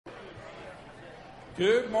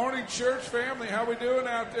Good morning, church family. How we doing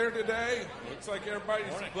out there today? Looks like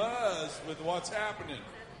everybody's buzzed with what's happening.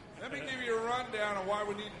 Let me give you a rundown on why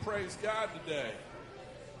we need to praise God today.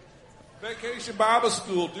 Vacation Bible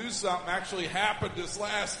School, Do Something, actually happened this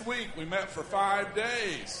last week. We met for 5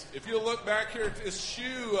 days. If you look back here at this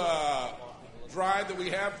shoe drive that we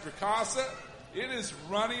have for CASA, it is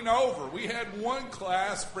running over. We had one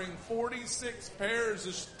class bring 46 pairs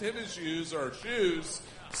of tennis shoes or shoes.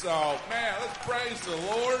 So, man, let's praise the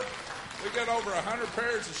Lord. We got over 100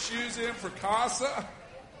 pairs of shoes in for CASA.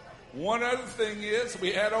 One other thing is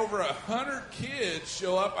we had over 100 kids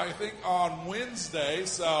show up, I think, on Wednesday.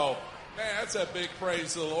 So, man, that's a big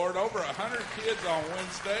praise to the Lord. Over 100 kids on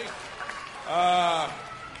Wednesday.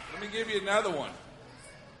 Let me give you another one.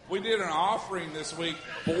 We did an offering this week,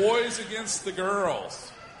 boys against the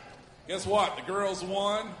girls. Guess what? The girls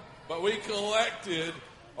won, but we collected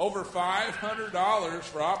over $500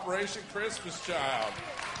 for Operation Christmas Child.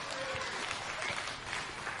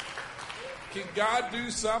 Can God do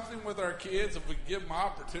something with our kids if we give them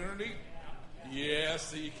opportunity?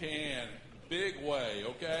 Yes, He can. Big way,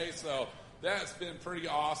 okay? So that's been pretty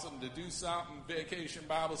awesome to do something. Vacation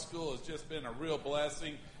Bible School has just been a real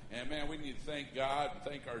blessing. And, man, we need to thank God and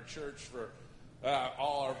thank our church for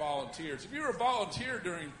all our volunteers. If you're a volunteer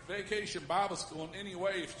during Vacation Bible School in any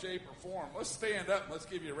way, shape, or form, let's stand up and let's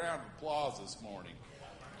give you a round of applause this morning.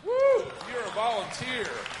 Woo! If you're a volunteer,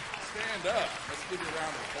 stand up. Let's give you a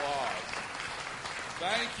round of applause.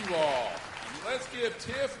 Thank you all. And let's give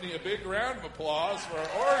Tiffany a big round of applause for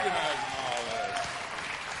organizing all this.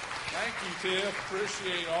 Thank you, Tiff.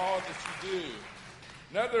 Appreciate all that you do.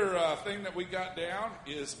 Another thing that we got down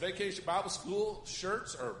is Vacation Bible School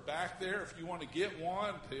shirts are back there. If you want to get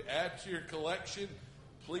one to add to your collection,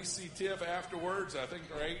 please see Tiff afterwards. I think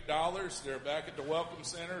they're $8. They're back at the Welcome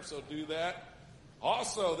Center, so do that.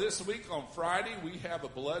 Also, this week on Friday, we have a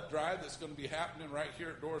blood drive that's going to be happening right here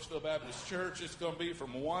at Dorrisville Baptist Church. It's going to be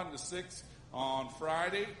from 1 to 6 on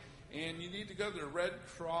Friday. And you need to go to the Red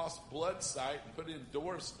Cross blood site and put in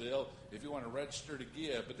Dorrisville if you want to register to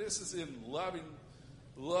give. But this is in love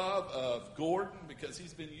of Gordon, because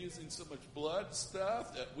he's been using so much blood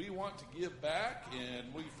stuff that we want to give back,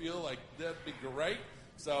 and we feel like that'd be great.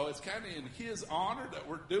 So it's kind of in his honor that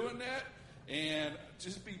we're doing that, and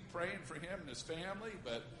just be praying for him and his family.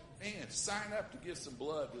 But, man, sign up to give some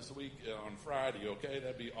blood this week on Friday, okay?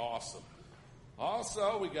 That'd be awesome.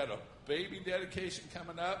 Also, we got a baby dedication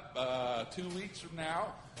coming up 2 weeks from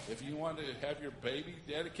now. If you want to have your baby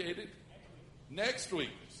dedicated, next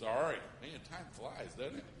week. Sorry. Man, time flies,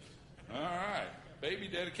 doesn't it? All right. Baby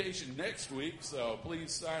dedication next week, so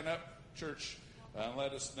please sign up, church, and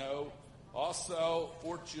let us know. Also,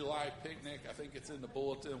 4th of July picnic. I think it's in the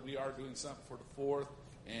bulletin. We are doing something for the 4th,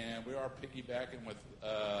 and we are piggybacking with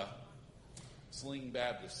Sling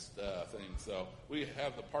Baptist thing. So we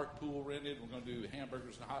have the park pool rented. We're going to do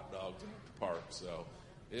hamburgers and hot dogs in the park, so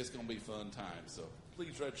it's going to be a fun time. So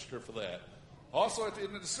please register for that. Also, at the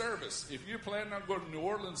end of the service, if you're planning on going to New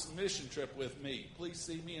Orleans mission trip with me, please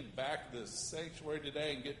see me in the back of the sanctuary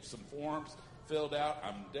today and get some forms filled out.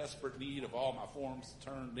 I'm in desperate need of all my forms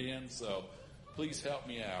turned in, so please help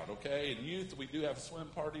me out, okay? And youth, we do have a swim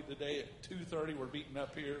party today at 2:30. We're meeting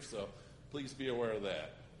up here, so please be aware of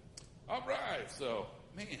that. All right, so,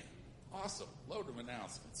 man, awesome. Load of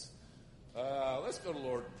announcements. Let's go to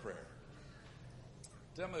Lord in prayer.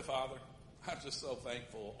 Heavenly Father, I'm just so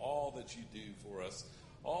thankful all that you do for us,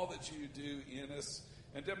 all that you do in us.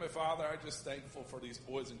 And dear my Father, I'm just thankful for these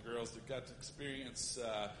boys and girls that got to experience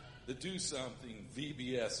the Do Something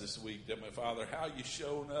VBS this week. Dear my Father, how you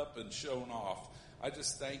shown up and shown off. I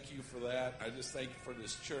just thank you for that. I just thank you for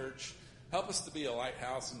this church. Help us to be a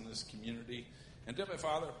lighthouse in this community. And dear my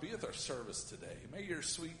Father, be with our service today. May your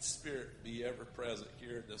sweet spirit be ever present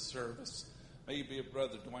here at this service. May you be with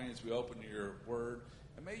Brother Dwayne as we open your word.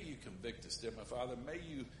 And may you convict us, dear my Father. May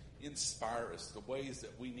you inspire us the ways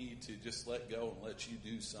that we need to just let go and let you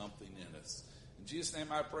do something in us. In Jesus'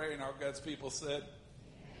 name I pray, and all God's people said,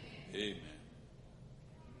 Amen.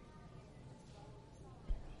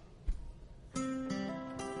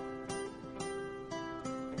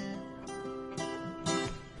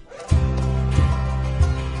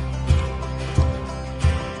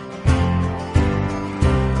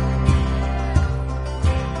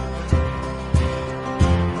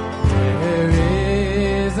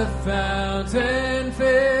 Fountain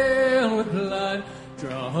filled with blood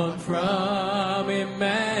drawn from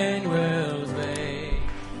Emmanuel's vein,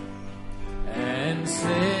 and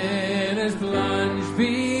sinners plunged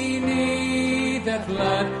beneath that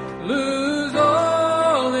flood lose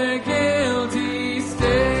all their guilty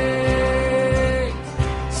stains.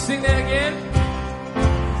 Sing that again.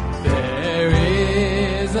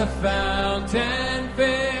 a fountain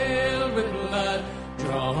filled with blood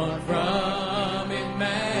drawn from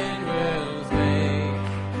Emmanuel's vein,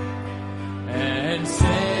 and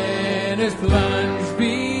sinners plunge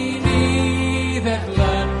beneath that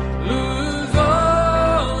flood, lose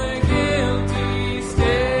all their guilty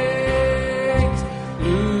stains,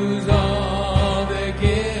 lose all their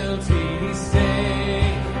guilty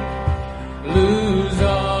stains, lose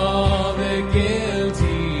all their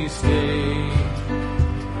guilty stains,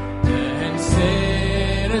 and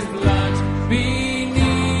sinners plunge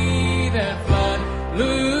beneath that flood,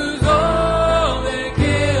 lose all their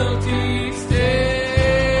guilty stains.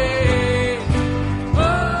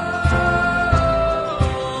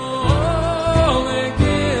 Oh, their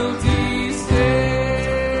guilty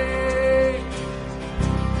stains.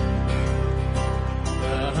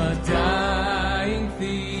 The dying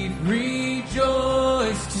thief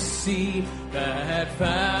rejoiced to see that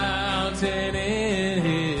fountain in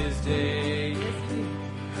his day,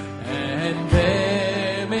 and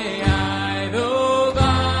there may I, though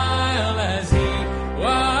vile as he,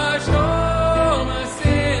 wash all my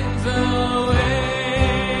sins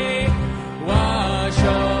away, wash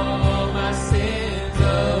all my sins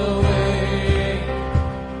away,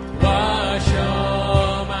 wash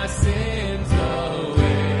all my sins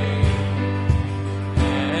away,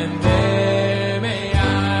 and there may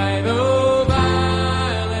I, though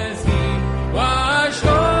vile as he, wash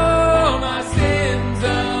all my sins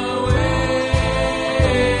away.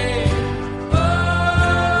 Oh,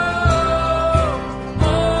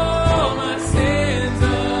 all my sins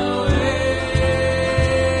away.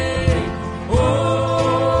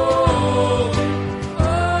 Oh,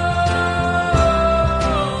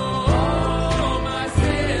 all my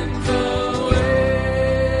sins away.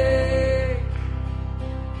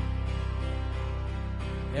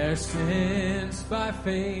 E'er since by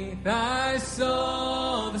faith I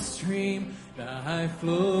saw the stream, thy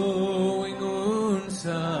flowing wounds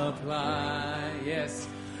supply. Yes,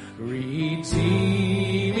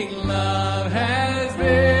 redeeming love has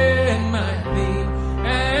been my theme,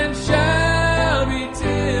 and shall be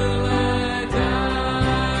till I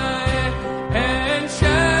die, and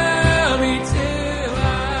shall be till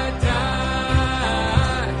I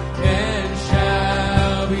die, and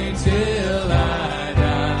shall be till I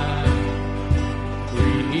die.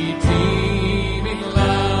 Redeeming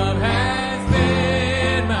love has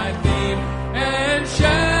been my theme, and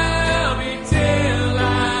shall be till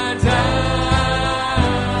I die.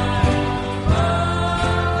 Oh,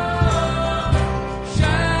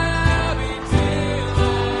 shall be till I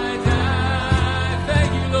die.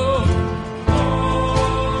 Thank you, Lord. Oh,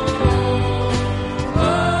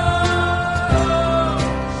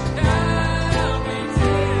 shall be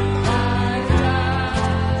till I die.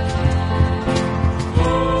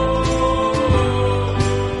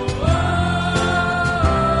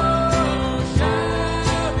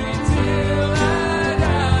 Shall be till I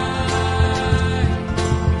die.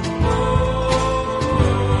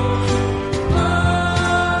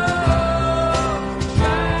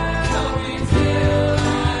 Shall be till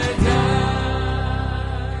I die.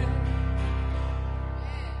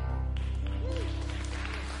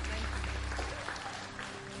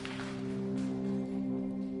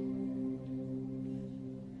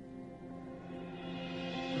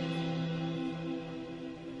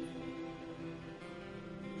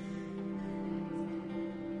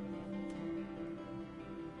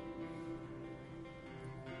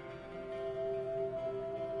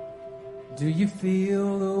 Do you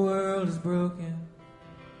feel the world is broken?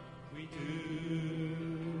 We do.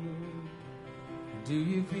 Do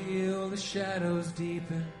you feel the shadows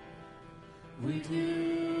deepen? We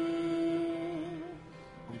do.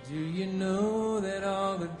 Do you know that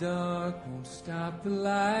all the dark won't stop the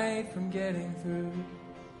light from getting through?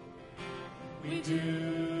 We do.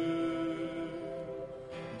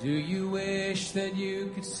 Do you wish that you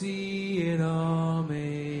could see it all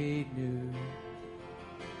made new?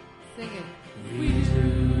 Sing it. We do.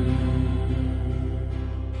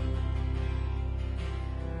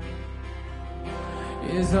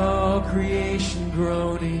 Is all creation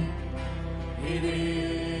groaning? It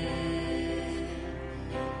is.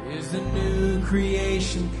 Is a new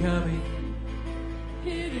creation coming?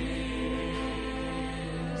 It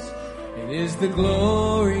is. It is the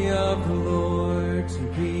glory of the Lord to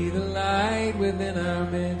be the light within our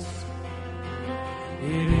midst.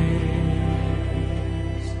 It is.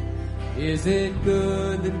 Is it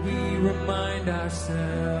good that we remind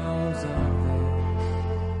ourselves of this?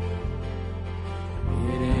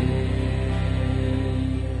 It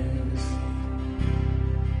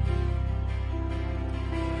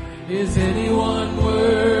is. Is anyone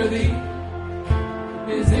worthy?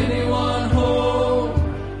 Is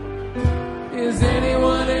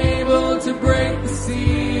break the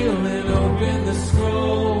seal and open the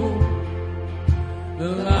scroll. The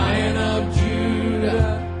Lion of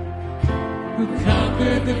Judah, who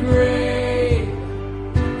conquered the grave.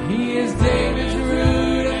 He is David's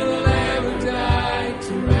root and the Lamb who died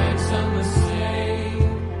to ransom the slain.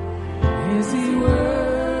 Is he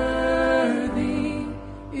worthy?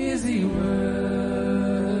 Is he worthy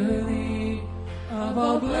of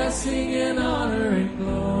all blessing and honor and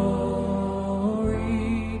glory?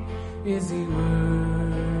 Is he worthy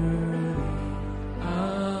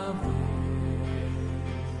of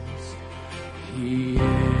this? He is.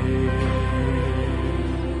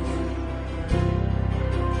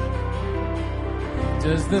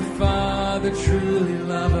 Does the Father truly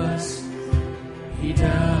love us? He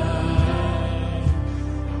does.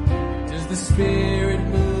 Does the Spirit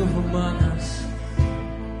move among us?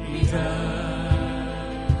 He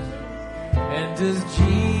does. And does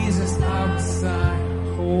Jesus, our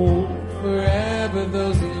Messiah, hold forever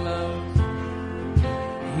those he loves?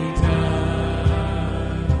 He does.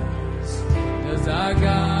 Does our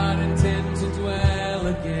God intend to dwell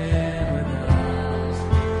again with us?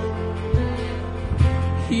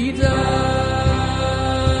 He does.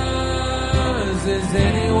 Is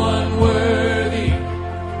anyone worthy?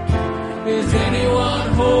 Is anyone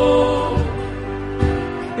whole?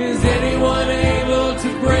 Is anyone able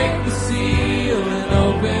to break the seal and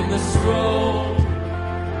open the scroll?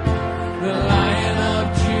 The Lion of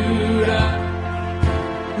Judah,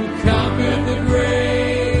 who conquered the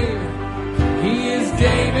grave. He is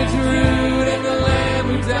David's root and the Lamb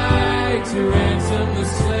who died to ransom the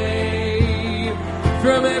slave.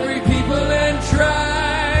 From every people and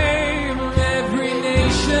tribe, every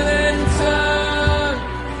nation and tongue,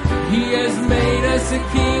 he has made us a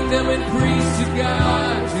kingdom and priests to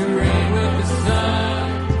God to reign with the Son.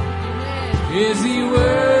 Is he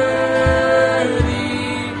worthy?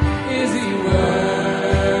 Is he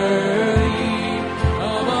worthy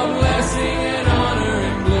of all blessing and honor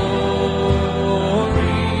and glory?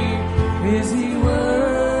 Is he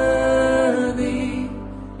worthy?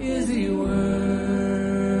 Is he worthy?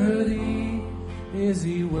 Is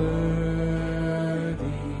he worthy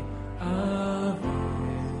of it?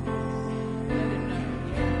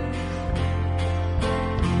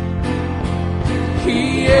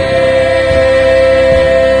 He is.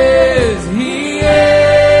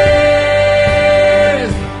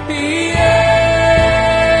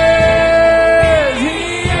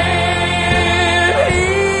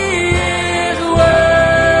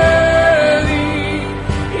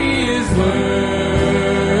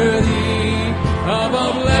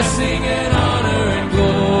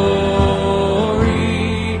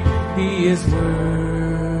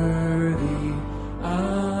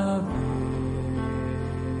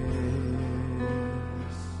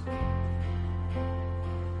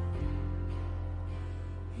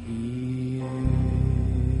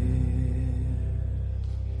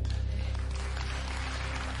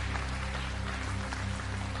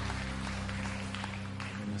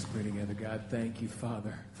 Thank you,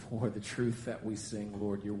 Father, for the truth that we sing.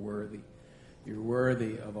 Lord, you're worthy. You're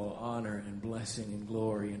worthy of all honor and blessing and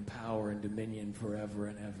glory and power and dominion forever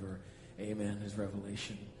and ever. Amen. Is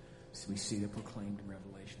Revelation. So we see it proclaimed in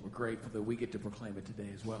Revelation. We're grateful that we get to proclaim it today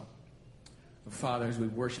as well. But Father, as we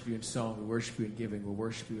worship you in song, we worship you in giving, we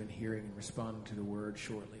worship you in hearing and responding to the word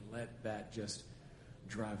shortly. Let that just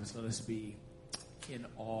drive us. Let us be in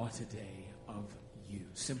awe today of you.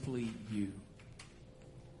 Simply you.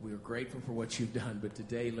 We are grateful for what you've done, but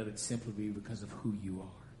today let it simply be because of who you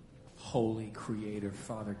are. Holy Creator,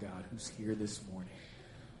 Father God, who's here this morning,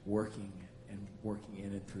 working in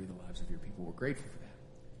and through the lives of your people. We're grateful for that.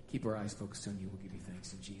 Keep our eyes focused on you. We'll give you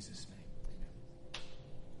thanks in Jesus' name. Amen.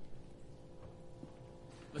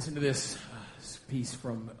 Listen to this piece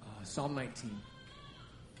from Psalm 19.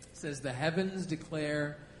 It says, "The heavens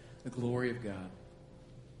declare the glory of God.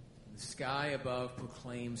 The sky above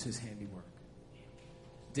proclaims his handiwork.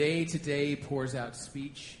 Day to day pours out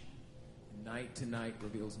speech, and night to night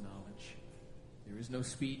reveals knowledge. There is no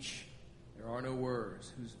speech, there are no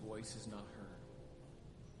words whose voice is not heard.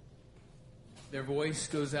 Their voice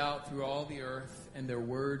goes out through all the earth, and their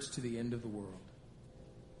words to the end of the world.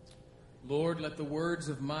 Lord, let the words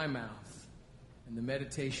of my mouth and the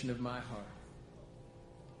meditation of my heart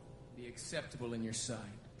be acceptable in your sight,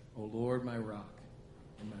 O Lord, my rock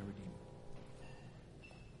and my redeemer."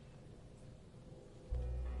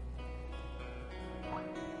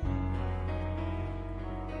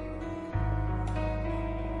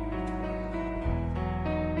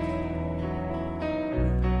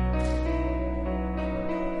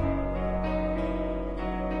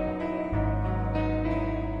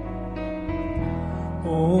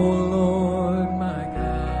 Oh Lord,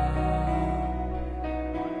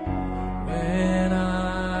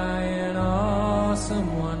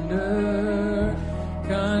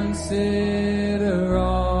 consider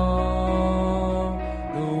all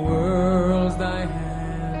the worlds thy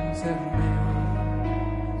hands have made.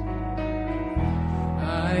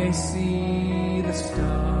 I see the stars,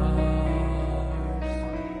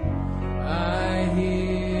 I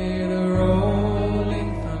hear the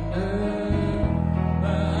rolling thunder,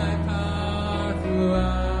 my power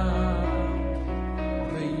throughout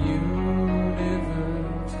the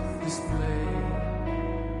universe display.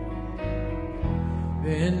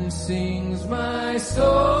 Then sings my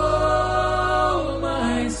soul,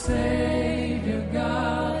 my Savior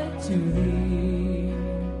God, to thee.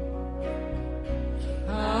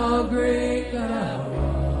 How great thou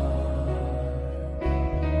art,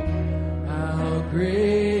 how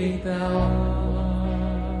great thou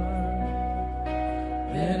art.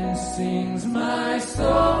 Then sings my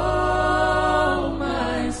soul,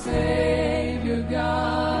 my Savior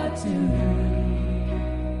God, to thee.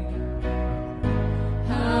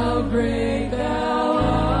 How great thou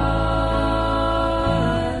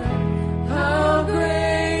art, how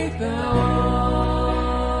great thou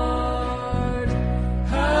art,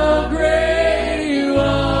 how great you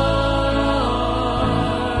are,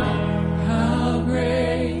 how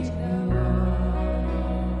great thou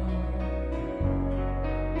art.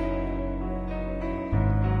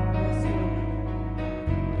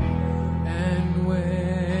 And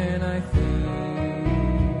when I think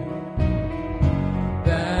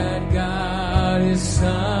that God His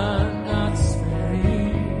Son not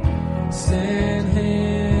sparing, sent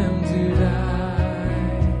Him to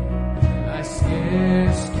die, I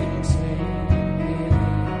scarce can take it,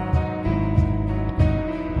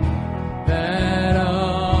 that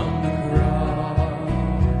on the cross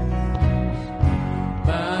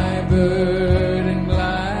my burden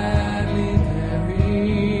gladly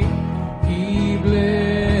buried, He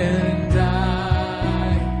bled and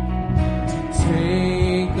died to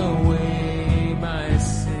take away my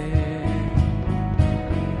sin.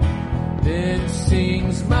 Then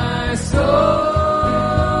sings my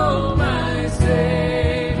soul, my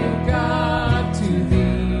Savior God, to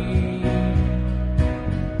thee.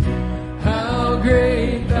 How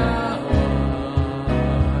great thou art,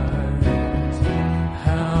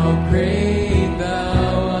 how great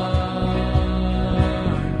thou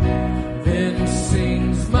art. Then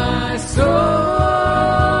sings my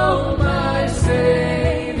soul, my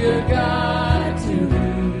Savior God, to thee.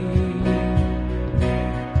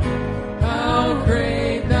 How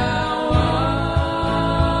great thou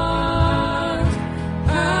art,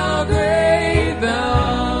 how great thou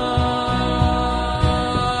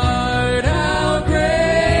art, how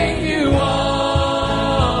great you are,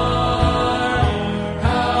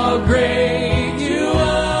 how great you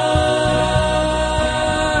are,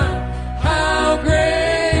 how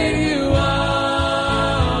great you are,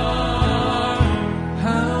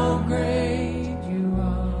 how great you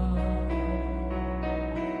are.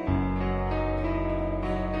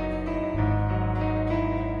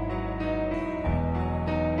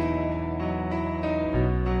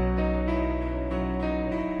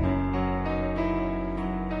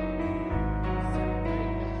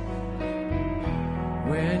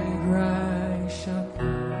 When Christ shall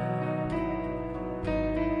come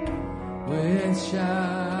with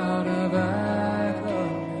shout of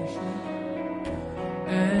acclamation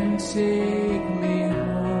and take me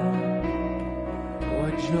home,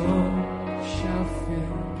 what joy shall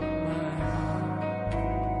fill my heart.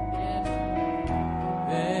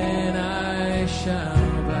 Then I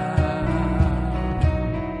shall bow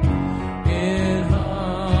in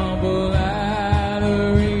humble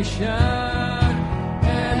adoration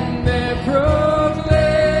and there proclaim,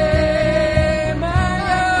 my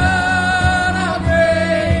God, how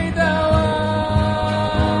great thou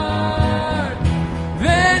art.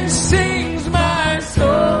 Then sings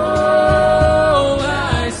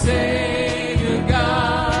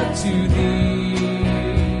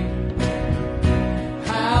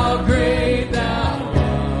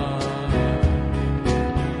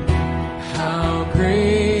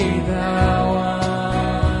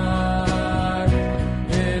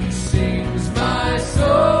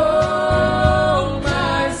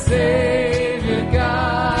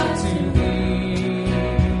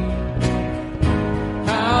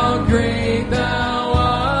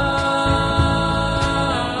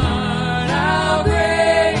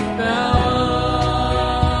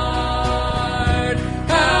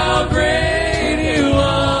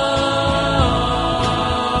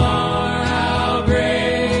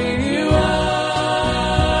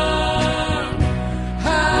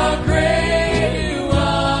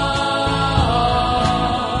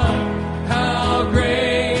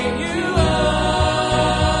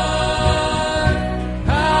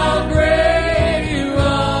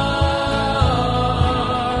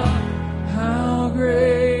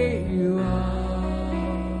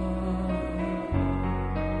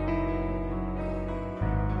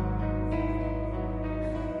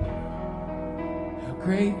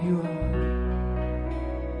great you are.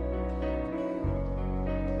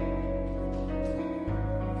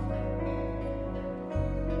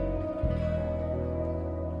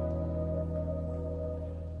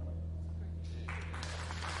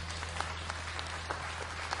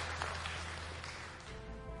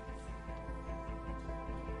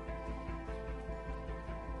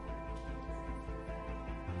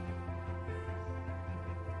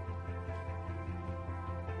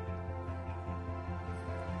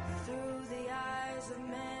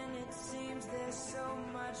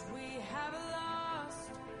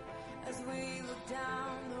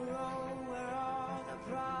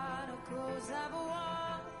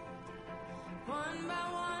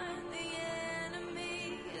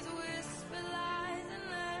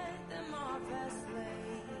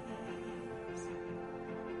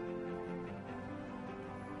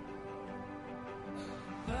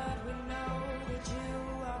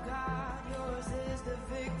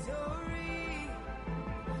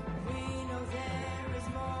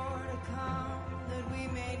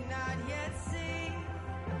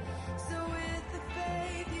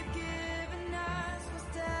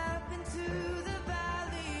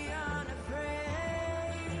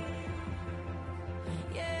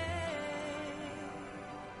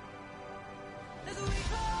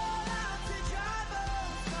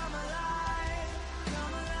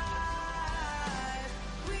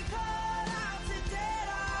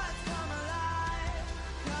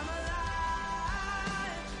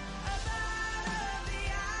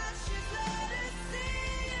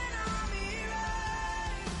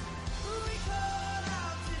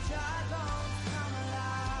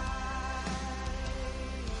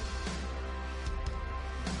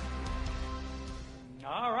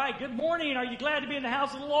 Good morning. Are you glad to be in the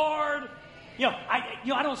house of the Lord? I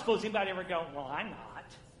don't suppose anybody ever go, well, I'm not.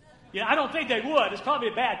 I don't think they would. It's probably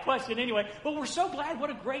a bad question anyway. But we're so glad.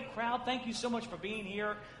 What a great crowd. Thank you so much for being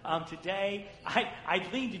here today. I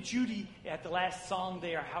leaned to Judy at the last song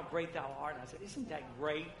there, How Great Thou Art. And I said, isn't that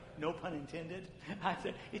great? No pun intended. I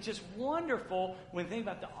said, it's just wonderful when you think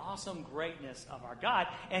about the awesome greatness of our God.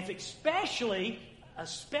 And it's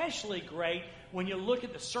especially great when you look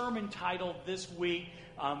at the sermon title this week,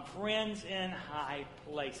 Friends in High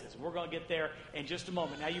Places. We're going to get there in just a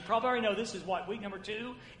moment. Now, you probably already know this is week number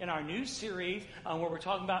 2 in our new series where we're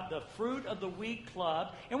talking about the Fruit of the Week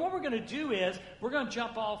Club. And what we're going to do is we're going to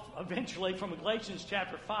jump off eventually from Galatians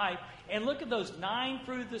chapter 5 and look at those 9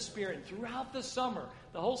 fruit of the Spirit. And throughout the summer,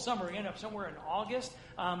 the whole summer, we end up somewhere in August,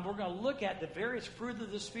 we're going to look at the various fruit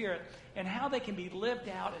of the Spirit and how they can be lived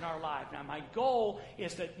out in our life. Now, my goal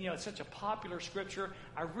is that, it's such a popular scripture.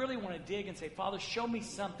 I really want to dig and say, Father, show me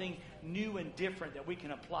something new and different that we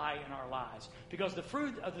can apply in our lives. Because the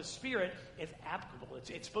fruit of the Spirit is applicable.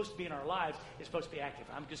 It's supposed to be in our lives. It's supposed to be active.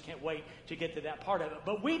 I just can't wait to get to that part of it.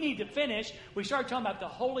 But we need to finish. We started talking about the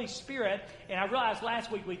Holy Spirit, and I realized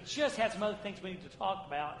last week we just had some other things we need to talk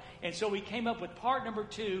about. And so we came up with part number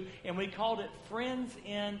 2, and we called it Friends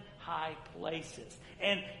in High Places.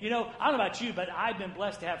 And, I don't know about you, but I've been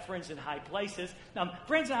blessed to have friends in high places.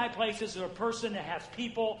 Friends in high places are a person that has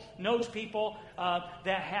people, knows people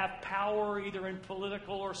that have power either in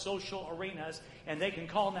political or social arenas, and they can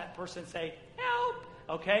call on that person and say, help.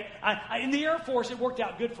 Okay? In the Air Force, it worked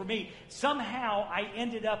out good for me. Somehow, I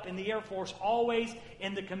ended up in the Air Force always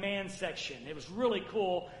in the command section. It was really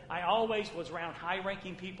cool. I always was around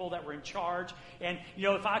high-ranking people that were in charge. And,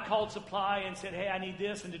 if I called supply and said, hey, I need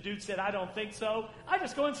this, and the dude said, I don't think so, I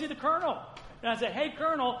just go and see the colonel. And I said, hey,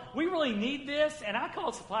 Colonel, we really need this. And I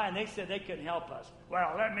called supply, and they said they couldn't help us.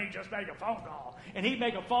 Well, let me just make a phone call. And he'd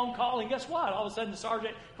make a phone call, and guess what? All of a sudden, the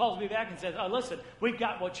sergeant calls me back and says, oh, listen, we've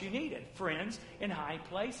got what you needed, friends in high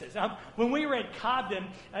places. When we were at Cobden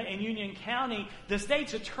in Union County, the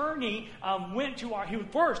state's attorney went to he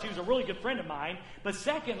was a really good friend of mine, but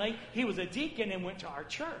secondly, he was a deacon and went to our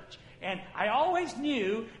church. And I always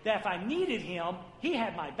knew that if I needed him, he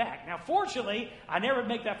had my back. Now, fortunately, I never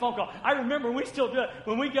make that phone call. I remember, we still do it.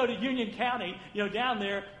 When we go to Union County, down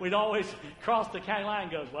there, we'd always cross the county line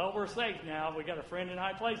and goes, well, we're safe now. We got a friend in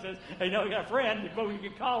high places. We got a friend that we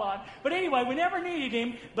can call on. But anyway, we never needed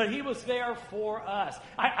him, but he was there for us.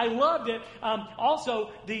 I loved it. Also,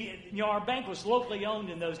 our bank was locally owned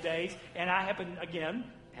in those days, and I happened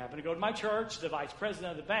to go to my church. The vice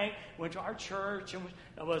president of the bank went to our church and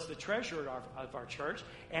was the treasurer of our church.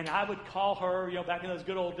 And I would call her, back in those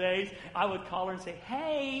good old days, I would call her and say,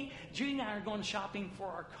 hey, Judy and I are going shopping for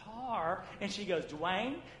our car. And she goes,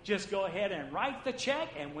 Dwayne, just go ahead and write the check.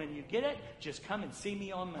 And when you get it, just come and see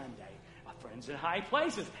me on Monday. friends in high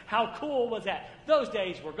places. How cool was that? Those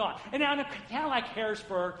days were gone. And now in a town like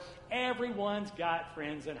Harrisburg, everyone's got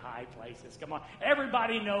friends in high places. Come on.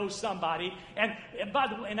 Everybody knows somebody. And by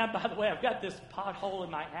the way, I've got this pothole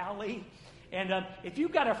in my alley. And if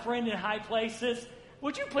you've got a friend in high places,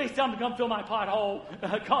 would you please tell them to come fill my pothole?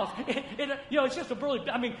 Because it's just a really,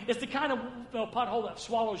 it's the kind of pothole that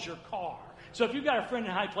swallows your car. So if you've got a friend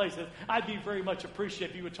in high places, I'd be very much appreciative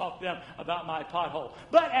if you would talk to them about my pothole.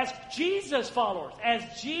 But as Jesus followers,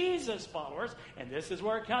 and this is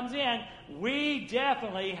where it comes in, we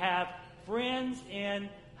definitely have friends in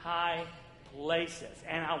high places.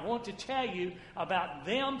 And I want to tell you about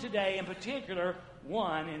them today, in particular,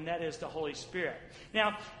 one, and that is the Holy Spirit.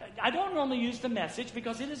 Now, I don't normally use the Message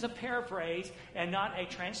because it is a paraphrase and not a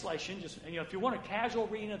translation. Just, if you want a casual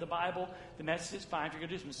reading of the Bible, the Message is fine. If you're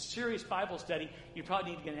going to do some serious Bible study, you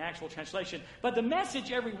probably need to get an actual translation. But the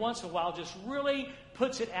Message, every once in a while, just really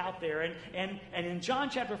puts it out there. And in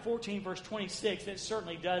John chapter 14, verse 26, it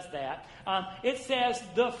certainly does that. It says,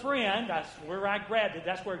 the friend, that's where I grabbed it.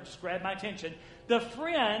 That's where it just grabbed my attention. The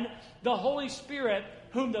friend, the Holy Spirit,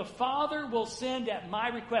 whom the Father will send at my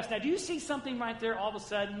request. Now, do you see something right there all of a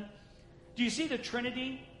sudden? Do you see the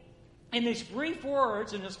Trinity? In these brief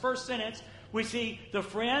words, in this first sentence, we see the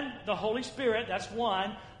friend, the Holy Spirit, that's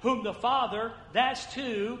one, whom the Father, that's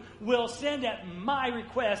two, will send at my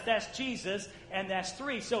request, that's Jesus, and that's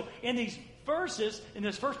three. So in these verses, in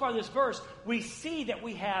this first part of this verse, we see that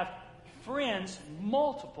we have friends,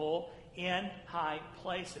 multiple, in high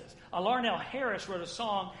places. Larnell Harris wrote a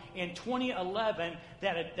song in 2011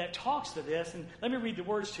 that talks to this, and let me read the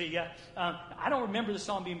words to you. I don't remember the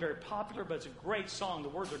song being very popular, but it's a great song. The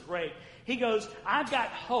words are great. He goes, I've got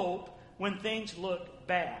hope when things look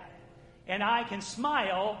bad, and I can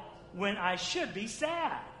smile when I should be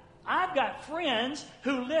sad. I've got friends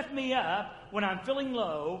who lift me up when I'm feeling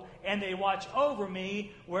low, and they watch over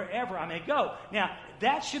me wherever I may go. Now,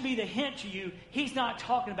 that should be the hint to you. He's not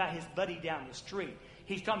talking about his buddy down the street.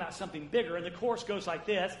 He's talking about something bigger. And the chorus goes like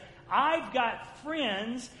this. I've got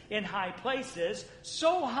friends in high places,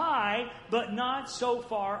 so high, but not so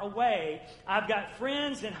far away. I've got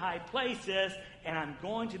friends in high places, and I'm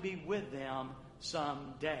going to be with them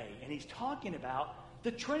someday. And he's talking about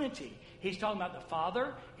the Trinity. He's talking about the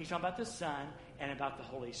Father, he's talking about the Son, and about the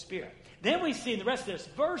Holy Spirit. Then we see in the rest of this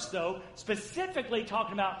verse, though, specifically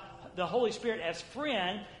talking about the Holy Spirit as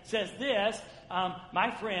friend, says this,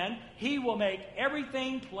 my friend, he will make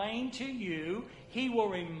everything plain to you. He will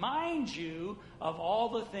remind you of all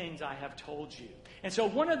the things I have told you. And so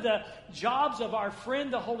one of the jobs of our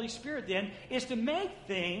friend, the Holy Spirit, then, is to make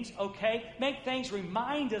things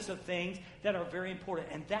remind us of things that are very important.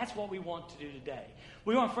 And that's what we want to do today.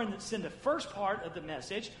 We want a friend to send the first part of the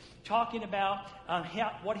message, talking about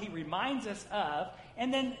what he reminds us of.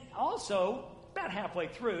 And then also, about halfway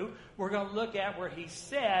through, we're going to look at where he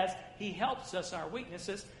says he helps us in our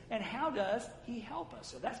weaknesses. And how does he help us?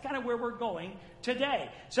 So that's kind of where we're going today.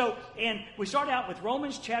 So, and we start out with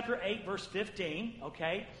Romans chapter 8, verse 15,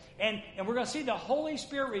 okay? And we're going to see the Holy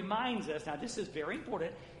Spirit reminds us, now this is very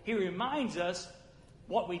important, he reminds us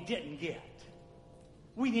what we didn't get.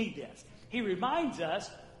 We need this. He reminds us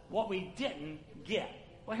what we didn't get.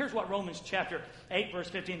 Well, here's what Romans chapter 8, verse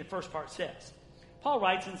 15, the first part says. Paul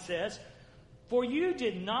writes and says, for you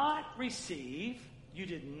did not receive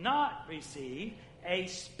a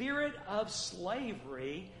spirit of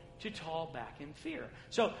slavery to fall back in fear.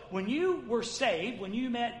 So when you were saved, when you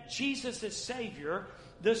met Jesus as Savior,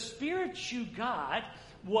 the spirit you got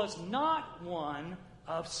was not one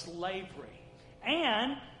of slavery.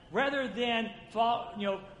 And rather than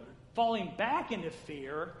falling back into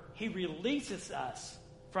fear, he releases us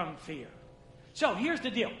from fear. So here's the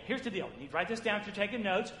deal. You need to write this down if you're taking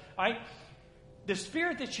notes. All right. The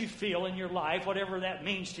spirit that you feel in your life, whatever that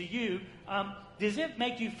means to you, does it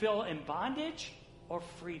make you feel in bondage or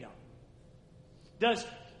freedom?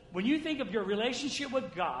 When you think of your relationship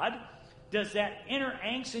with God, does that inner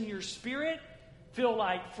angst in your spirit feel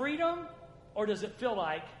like freedom, or does it feel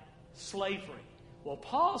like slavery? Well,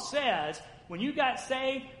 Paul says, when you got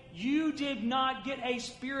saved, you did not get a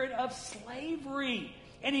spirit of slavery,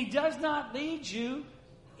 and he does not lead you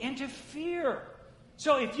into fear.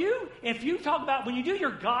 So if you talk about when you do your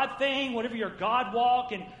God thing, whatever your God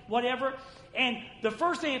walk and whatever, and the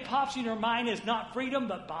first thing that pops in your mind is not freedom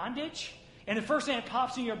but bondage, and the first thing that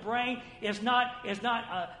pops in your brain is not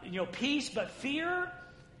peace but fear,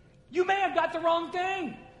 you may have got the wrong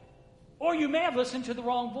thing, or you may have listened to the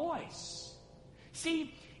wrong voice.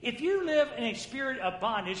 See, if you live in a spirit of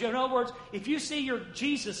bondage, in other words, if you see your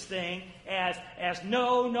Jesus thing as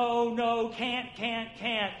no, can't,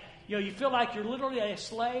 you feel like you're literally a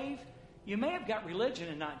slave, you may have got religion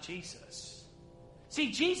and not Jesus.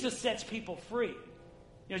 See, Jesus sets people free.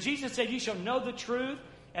 You know, Jesus said, you shall know the truth,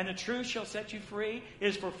 and the truth shall set you free. It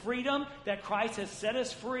is for freedom that Christ has set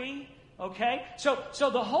us free. Okay? So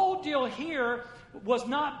the whole deal here was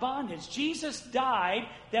not bondage. Jesus died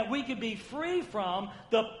that we could be free from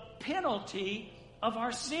the penalty of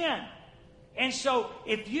our sin. And so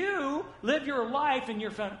if you live your life and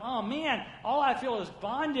you're feeling, oh man, all I feel is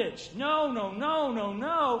bondage.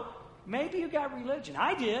 No. Maybe you got religion.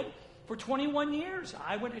 I did. For 21 years,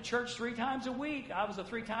 I went to church 3 times a week. I was a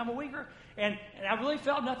 3-time-a-weeker. And I really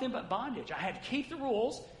felt nothing but bondage. I had to keep the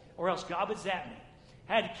rules or else God would zap me.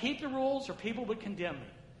 I had to keep the rules or people would condemn me.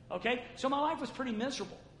 Okay? So my life was pretty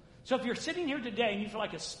miserable. So if you're sitting here today and you feel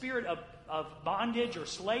like a spirit of bondage or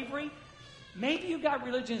slavery, maybe you got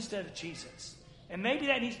religion instead of Jesus. And maybe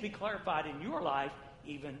that needs to be clarified in your life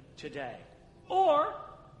even today. Or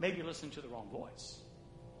maybe you listen to the wrong voice.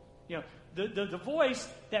 You know, the voice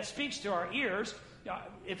that speaks to our ears,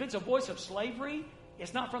 if it's a voice of slavery,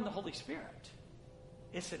 it's not from the Holy Spirit.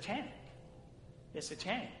 It's satanic. It's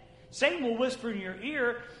satanic. Satan will whisper in your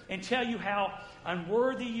ear and tell you how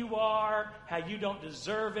unworthy you are, how you don't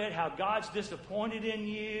deserve it, how God's disappointed in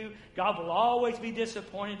you. God will always be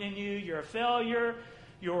disappointed in you. You're a failure.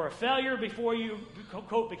 You were a failure before you,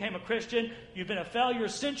 quote, became a Christian. You've been a failure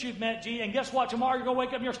since you've met Jesus. And guess what? Tomorrow you're going to wake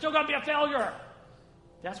up and you're still going to be a failure.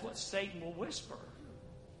 That's what Satan will whisper.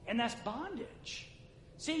 And that's bondage.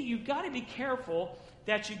 See, you've got to be careful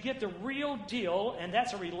that you get the real deal, and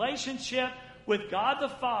that's a relationship with God the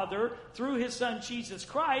Father through His Son Jesus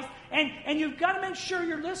Christ. And you've got to make sure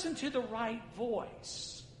you're listening to the right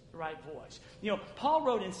voice. The right voice. You know, Paul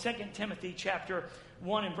wrote in 2 Timothy chapter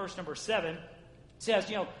 1 and verse number 7, says,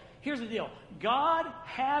 you know, here's the deal. God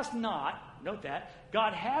has not, note that,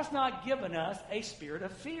 God has not given us a spirit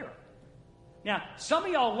of fear. Now, some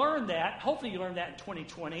of y'all learned that. Hopefully you learned that in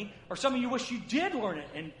 2020. Or some of you wish you did learn it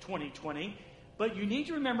in 2020. But you need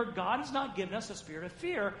to remember God has not given us a spirit of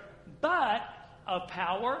fear, but of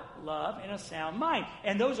power, love, and a sound mind.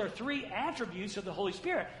 And those are 3 attributes of the Holy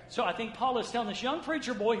Spirit. So I think Paul is telling this young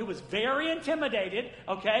preacher boy who was very intimidated,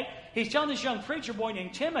 okay? He's telling this young preacher boy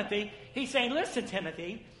named Timothy, he's saying, listen,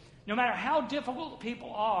 Timothy, no matter how difficult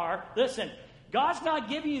people are, listen, God's not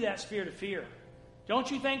giving you that spirit of fear. Don't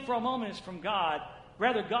you think for a moment it's from God.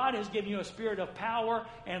 Rather, God has given you a spirit of power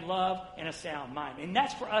and love and a sound mind. And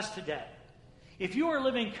that's for us today. If you are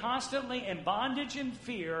living constantly in bondage and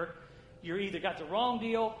fear, you're either got the wrong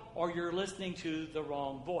deal or you're listening to the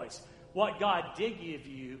wrong voice. What God did give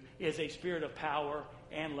you is a spirit of power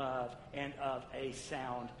and love and of a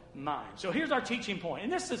sound mind. So here's our teaching point,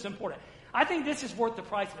 and this is important. I think this is worth the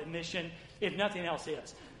price of admission if nothing else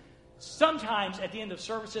is. Sometimes at the end of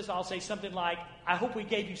services, I'll say something like, I hope we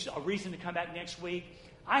gave you a reason to come back next week.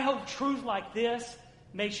 I hope truth like this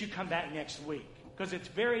makes you come back next week because it's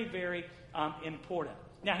very, very important.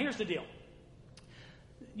 Now, here's the deal.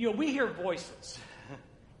 You know, we hear voices.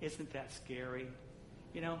 Isn't that scary?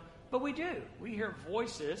 You know, but we do. We hear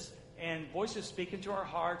voices, and voices speak into our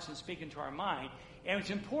hearts and speak into our mind. And it's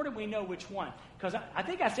important we know which one. Because I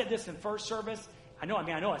think I said this in first service. I know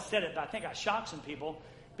I said it, but I think I shocked some people.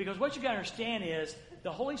 Because what you got to understand is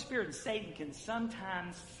the Holy Spirit and Satan can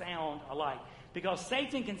sometimes sound alike. Because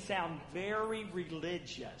Satan can sound very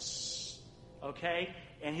religious. Okay?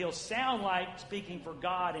 And he'll sound like speaking for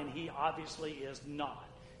God, and he obviously is not.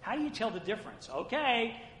 How do you tell the difference?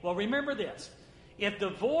 Okay, well, remember this. If the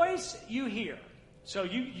voice you hear, so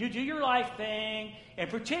you do your life thing, and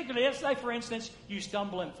particularly, let's say, for instance, you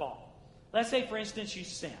stumble and fall. Let's say, for instance, you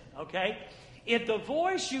sin, okay? If the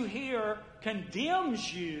voice you hear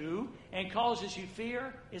condemns you and causes you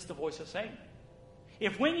fear, it's the voice of Satan.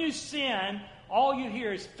 If when you sin, all you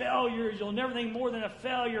hear is failure, you'll never think more than a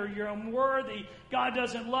failure, you're unworthy, God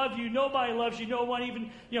doesn't love you, nobody loves you, no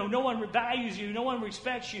one values you, no one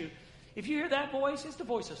respects you. If you hear that voice, it's the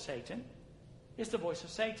voice of Satan. It's the voice of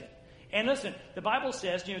Satan. And listen, the Bible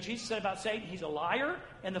says, Jesus said about Satan, he's a liar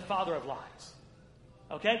and the father of lies.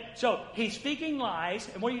 Okay? So he's speaking lies,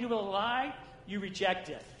 and what do you do with a lie? You reject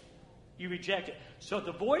it. You reject it. So if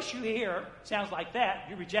the voice you hear sounds like that,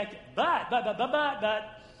 you reject it. But,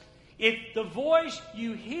 if the voice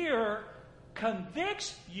you hear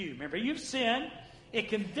convicts you, remember you've sinned, it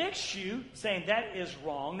convicts you, saying that is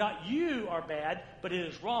wrong. Not you are bad, but it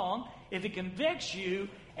is wrong. If it convicts you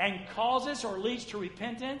and causes or leads to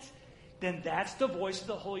repentance, then that's the voice of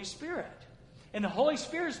the Holy Spirit. And the Holy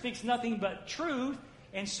Spirit speaks nothing but truth,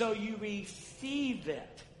 and so you receive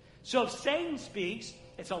it. So if Satan speaks,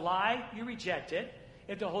 it's a lie, you reject it.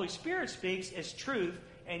 If the Holy Spirit speaks, it's truth,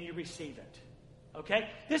 and you receive it. Okay?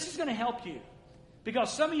 This is going to help you.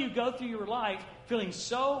 Because some of you go through your life feeling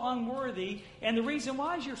so unworthy, and the reason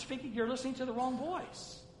why is you're listening to the wrong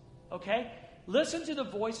voice. Okay? Listen to the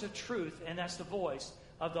voice of truth, and that's the voice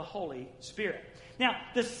of the Holy Spirit. Now,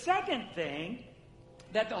 the second thing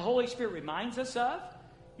that the Holy Spirit reminds us of,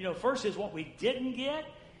 first is what we didn't get.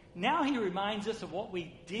 Now he reminds us of what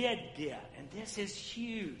we did get. And this is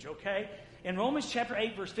huge, okay? In Romans chapter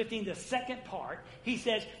 8, verse 15, the second part, he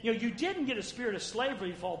says, you didn't get a spirit of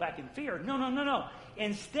slavery to fall back in fear. No.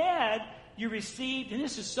 Instead, you received, and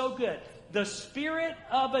this is so good, the spirit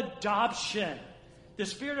of adoption. The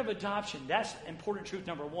spirit of adoption. That's important truth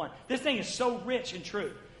number one. This thing is so rich in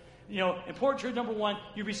truth. Important truth number one,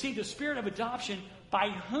 you received the spirit of adoption by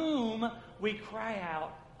whom we cry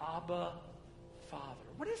out, Abba, Father.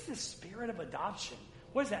 What is this spirit of adoption?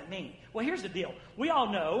 What does that mean? Well, here's the deal. We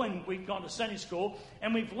all know, and we've gone to Sunday school,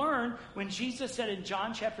 and we've learned when Jesus said in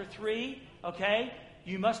John chapter 3, okay,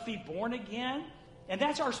 you must be born again. And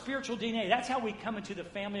that's our spiritual DNA. That's how we come into the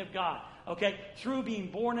family of God. Okay? Through being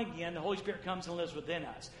born again, the Holy Spirit comes and lives within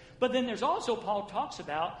us. But then there's also, Paul talks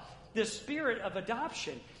about the spirit of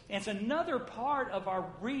adoption. And it's another part of our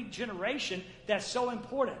regeneration that's so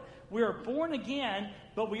important. We are born again,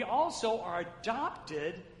 but we also are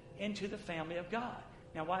adopted into the family of God.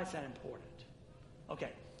 Now, why is that important?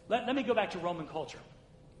 Okay, let me go back to Roman culture.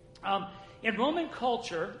 In Roman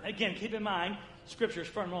culture, again, keep in mind, Scripture's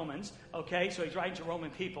from Romans, okay, so he's writing to Roman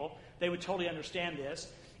people. They would totally understand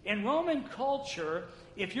this. In Roman culture,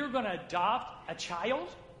 if you're going to adopt a child,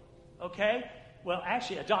 okay, well,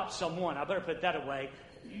 actually adopt someone, I better put that away.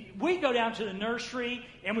 We go down to the nursery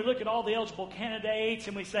and we look at all the eligible candidates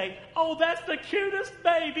and we say, oh, that's the cutest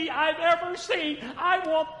baby I've ever seen. I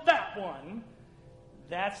want that one.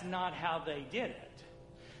 That's not how they did it.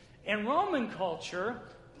 In Roman culture,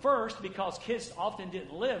 first, because kids often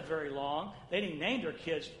didn't live very long, they didn't name their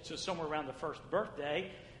kids to somewhere around the first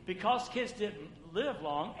birthday. Because kids didn't live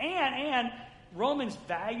long, and Romans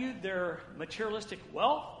valued their materialistic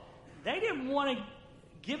wealth, they didn't want to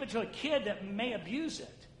give it to a kid that may abuse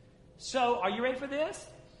it. So, are you ready for this?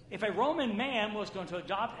 If a Roman man was going to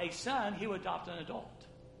adopt a son, he would adopt an adult.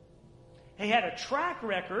 He had a track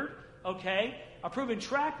record, okay, a proven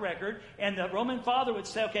track record, and the Roman father would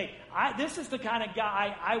say, okay, this is the kind of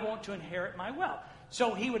guy I want to inherit my wealth.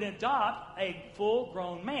 So he would adopt a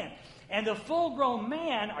full-grown man. And the full-grown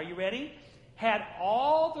man, are you ready, had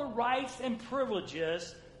all the rights and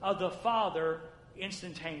privileges of the father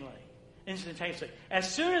instantaneously.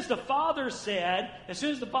 As soon as the father said,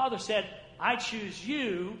 I choose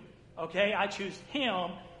you, okay, I choose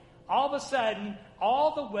him, all of a sudden,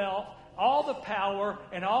 all the wealth, all the power,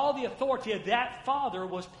 and all the authority of that father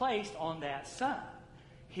was placed on that son.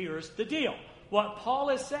 Here's the deal. What Paul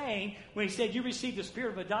is saying when he said you received the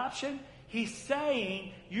spirit of adoption, he's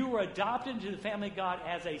saying you were adopted into the family of God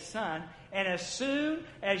as a son, and as soon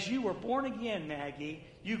as you were born again, Maggie,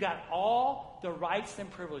 you got all the rights and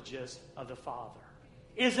privileges of the Father.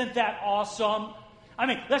 Isn't that awesome? I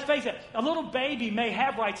mean, let's face it, a little baby may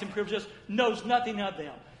have rights and privileges, knows nothing of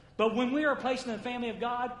them. But when we are placed in the family of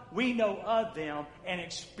God, we know of them and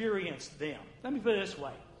experience them. Let me put it this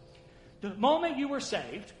way. The moment you were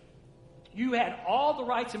saved, you had all the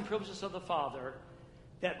rights and privileges of the Father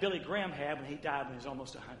that Billy Graham had when he died when he was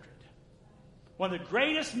almost 100. One of the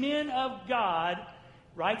greatest men of God,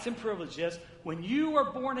 rights and privileges, when you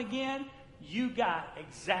were born again, you got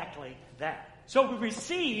exactly that. So we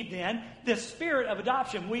received then the spirit of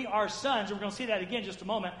adoption. We are sons. And we're going to see that again in just a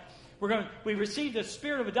moment. We received the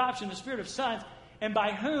spirit of adoption, the spirit of sons, and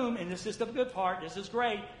by whom, and this is the good part, this is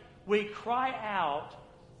great, we cry out,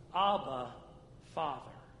 Abba, Father.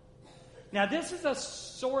 Now, this is a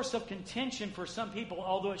source of contention for some people,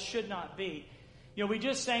 although it should not be. We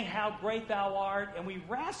just sang, how great thou art, and we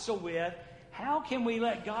wrestle with, how can we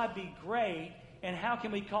let God be great, and how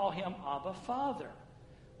can we call him Abba, Father?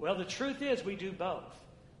 Well, the truth is we do both.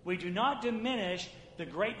 We do not diminish the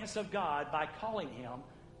greatness of God by calling him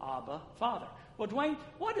Abba, Father. Well, Dwayne,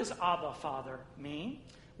 what does Abba, Father mean?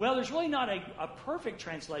 Well, there's really not a perfect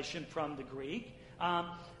translation from the Greek,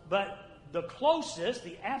 but the closest,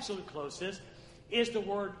 the absolute closest, is the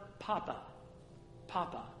word Papa.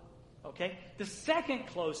 Papa. Okay? The second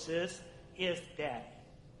closest is Daddy.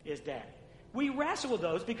 We wrestle with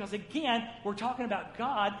those because, again, we're talking about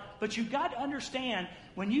God, but you've got to understand,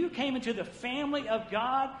 when you came into the family of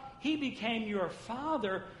God, he became your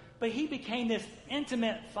father, but he became this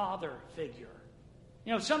intimate father figure.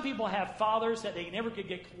 Some people have fathers that they never could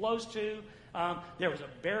get close to. There was a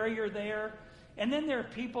barrier there. And then there are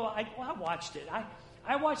people, I watched it.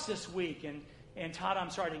 I watched this week, and Todd, I'm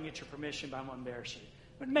sorry I didn't get your permission, but I'm going to embarrass you.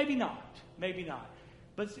 But maybe not.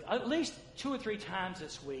 But But at least 2 or 3 times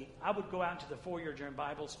this week, I would go out into the foyer during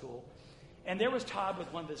Bible school, and there was Todd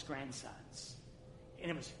with one of his grandsons.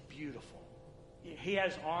 And it was beautiful. He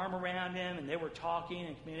had his arm around him, and they were talking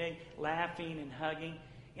and communicating, laughing and hugging.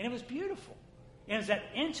 And it was beautiful. And it was that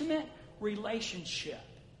intimate relationship.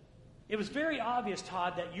 It was very obvious,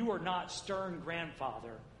 Todd, that you were not stern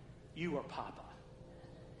grandfather. You were Papa.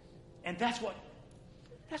 And that's what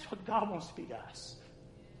God wants to be to us.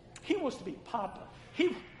 He wants to be Papa.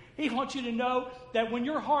 He wants you to know that when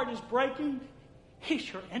your heart is breaking,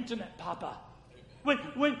 He's your intimate Papa.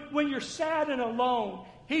 When you're sad and alone,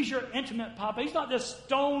 He's your intimate Papa. He's not this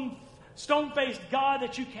stone-faced God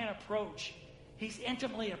that you can't approach. He's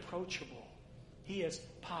intimately approachable. He is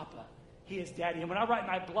Papa. He is Daddy. And when I write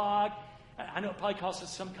my blog, I know it probably causes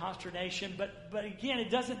some consternation, but again, it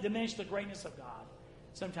doesn't diminish the greatness of God.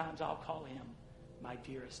 Sometimes I'll call Him my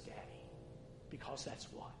dearest Daddy, because that's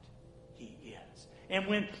what He is. And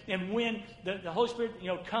when the Holy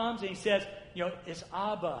Spirit comes and He says, it's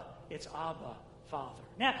Abba, Father.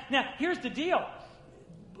 Now here's the deal.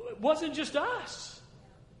 It wasn't just us.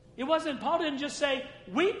 It wasn't, Paul didn't just say,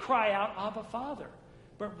 we cry out, Abba, Father.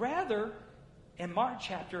 But rather, in Mark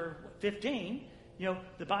chapter 15,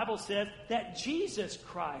 the Bible says that Jesus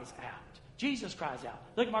cries out. Jesus cries out.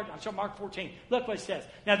 Look at Mark 14. Look what it says.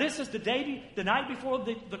 Now this is the night before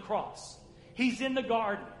the cross. He's in the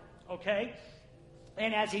garden, okay?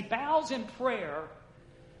 And as He bows in prayer,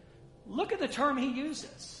 look at the term He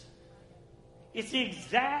uses. It's the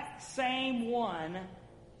exact same one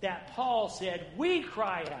that Paul said, we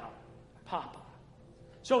cry out, Papa.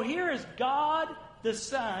 So here is God the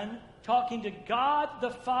Son talking to God the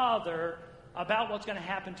Father about what's going to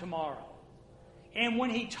happen tomorrow. And when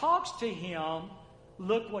He talks to Him,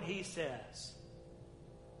 look what He says.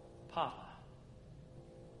 Papa.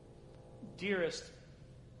 Dearest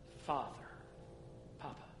Father.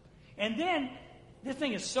 Papa. And then, this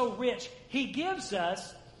thing is so rich, He gives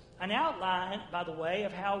us an outline, by the way,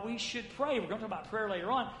 of how we should pray. We're going to talk about prayer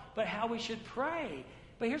later on, but how we should pray.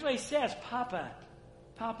 But here's what He says. Papa,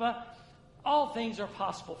 all things are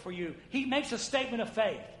possible for you. He makes a statement of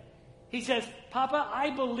faith. He says, Papa,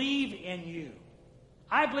 I believe in you.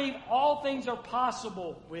 I believe all things are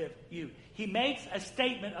possible with you. He makes a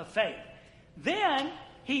statement of faith. Then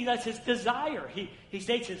He lets His desire. He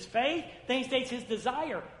states His faith, then He states His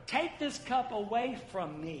desire. Take this cup away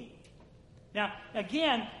from me. Now,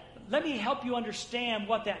 again, let me help you understand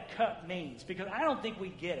what that cup means, because I don't think we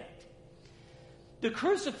get it. The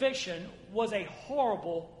crucifixion was a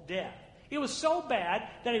horrible death. It was so bad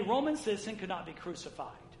that a Roman citizen could not be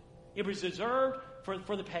crucified. It was reserved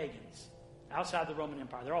for the pagans outside the Roman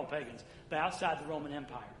Empire. They're all pagans, but outside the Roman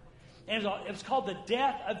Empire. And it was called the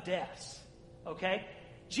death of deaths. Okay?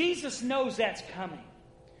 Jesus knows that's coming.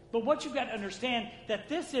 But what you've got to understand, that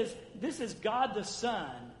this is God the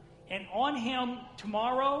Son, and on Him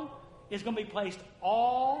tomorrow is going to be placed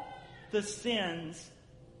all the sins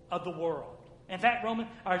of the world. In fact, 2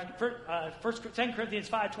 Corinthians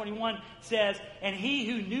 5:21 says, and He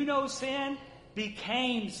who knew no sin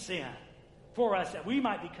became sin for us, that we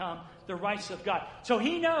might become the righteousness of God. So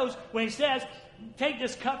He knows when He says, take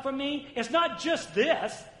this cup from me, it's not just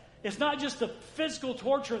this. It's not just the physical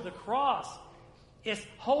torture of the cross. It's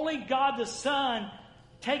holy God the Son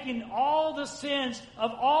taking all the sins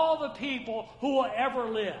of all the people who will ever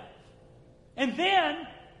live. And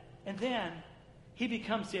then He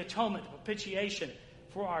becomes the atonement, the propitiation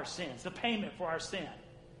for our sins, the payment for our sin.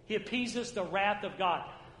 He appeases the wrath of God.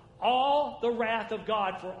 All the wrath of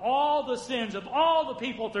God for all the sins of all the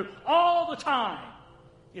people through all the time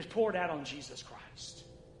is poured out on Jesus Christ.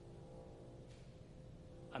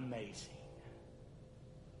 Amazing.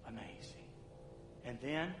 Amazing. And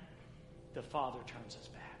then the Father turns His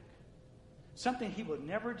back. Something He would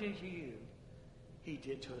never do to you, He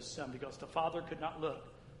did to His Son, because the Father could not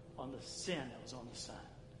look on the sin that was on the Son.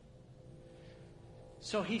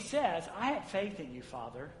 So He says, I have faith in you,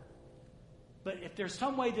 Father, but if there's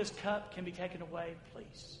some way this cup can be taken away,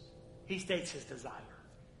 please. He states His desire.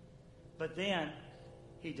 But then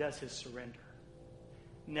He does His surrender.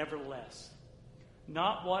 Nevertheless,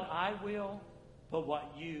 not what I will, but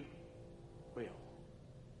what you will.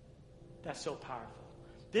 That's so powerful.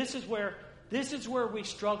 This is where we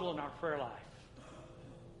struggle in our prayer life.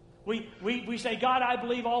 We say, God, I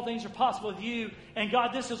believe all things are possible with you, and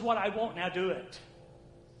God, this is what I want, now do it.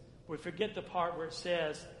 We forget the part where it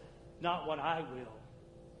says, not what I will,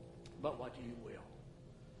 but what you will.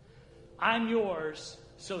 I'm yours,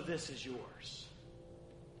 so this is yours.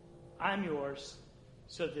 I'm yours,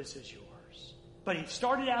 so this is yours. But He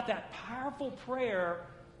started out that powerful prayer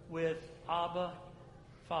with Abba,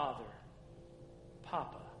 Father,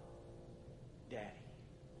 Papa, Daddy.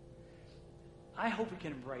 I hope we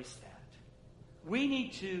can embrace that. We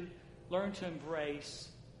need to learn to embrace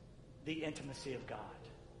the intimacy of God.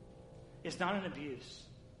 It's not an abuse.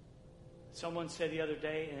 Someone said the other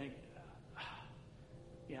day, and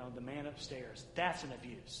the man upstairs, that's an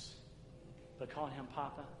abuse. But calling him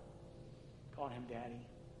Papa, calling him Daddy,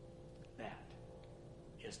 that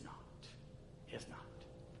is not. Is not.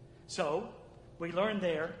 So, we learned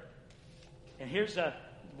there, and here's the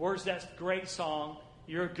words of that great song,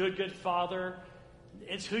 you're a good, good Father.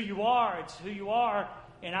 It's who you are. It's who you are.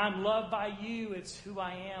 And I'm loved by you. It's who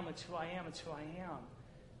I am. It's who I am. It's who I am.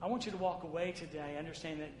 I want you to walk away today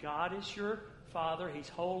understanding that God is your Father. He's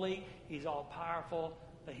holy. He's all-powerful.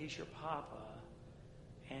 But He's your Papa.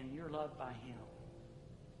 And you're loved by Him.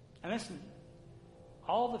 And listen,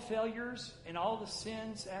 all the failures and all the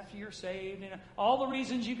sins after you're saved, and all the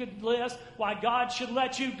reasons you could list why God should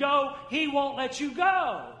let you go, He won't let you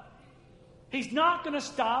go. He's not going to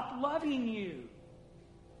stop loving you.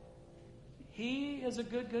 He is a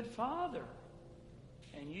good, good Father.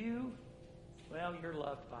 And you, well, you're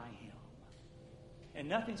loved by Him. And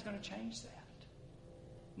nothing's going to change that.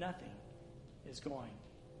 Nothing is going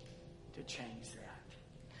to change that.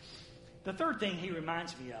 The third thing He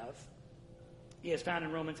reminds me of is found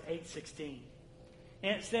in Romans 8:16.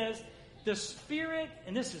 And it says, the Spirit,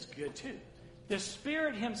 and this is good too, the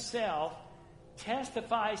Spirit Himself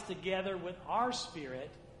testifies together with our spirit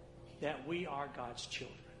that we are God's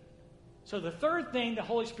children. So the third thing the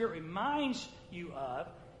Holy Spirit reminds you of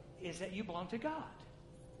is that you belong to God.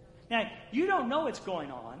 Now, you don't know what's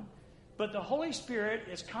going on, but the Holy Spirit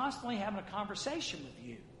is constantly having a conversation with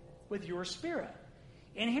you, with your spirit.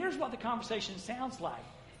 And here's what the conversation sounds like.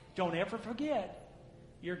 Don't ever forget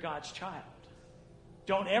you're God's child.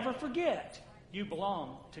 Don't ever forget you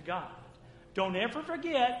belong to God. Don't ever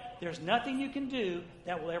forget there's nothing you can do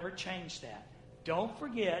that will ever change that. Don't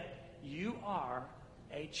forget you are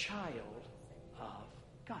a child of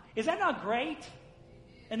God. Is that not great?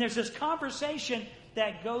 And there's this conversation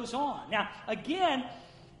that goes on. Now, again,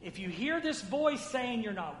 if you hear this voice saying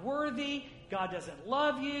you're not worthy, God doesn't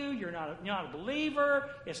love you, you're not a believer,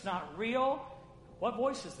 it's not real, what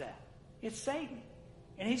voice is that? It's Satan.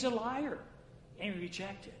 And he's a liar. And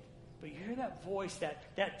rejected. But you hear that voice,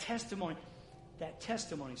 that testimony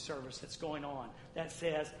service that's going on that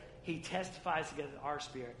says He testifies together with our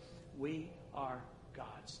spirit. We are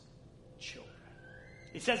God's children.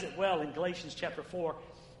 It says it well in Galatians chapter 4.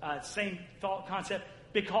 Same thought concept.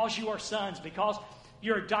 Because you are sons, because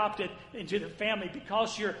you're adopted into the family,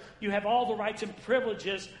 because you have all the rights and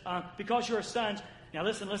privileges, because you're sons. Now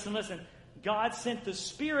listen. God sent the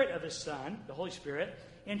Spirit of His Son, the Holy Spirit,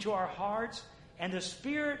 into our hearts, and the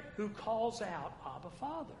Spirit who calls out, Abba,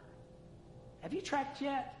 Father. Have you tracked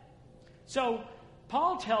yet? So,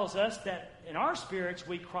 Paul tells us that in our spirits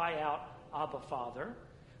we cry out, Abba, Father.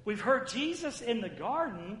 We've heard Jesus in the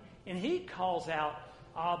garden, and He calls out,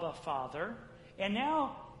 Abba, Father. And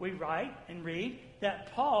now we write and read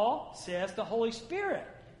that Paul says the Holy Spirit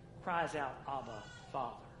cries out, Abba,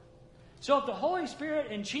 Father. So if the Holy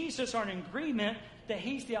Spirit and Jesus are in agreement that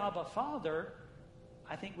He's the Abba, Father,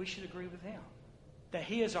 I think we should agree with Him. That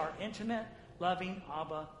He is our intimate, loving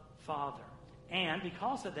Abba, Father. And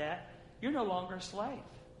because of that, you're no longer a slave.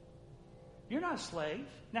 You're not a slave.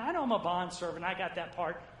 Now, I know I'm a bondservant. I got that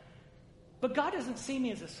part. But God doesn't see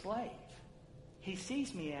me as a slave. He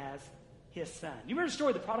sees me as His son. You remember the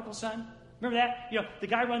story of the prodigal son? Remember that? The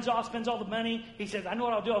guy runs off, spends all the money. He says, I know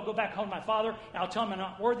what I'll do. I'll go back home to my father, and I'll tell him I'm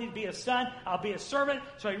not worthy to be his son. I'll be a servant.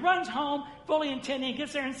 So he runs home, fully intending,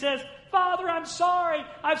 gets there and says, Father, I'm sorry.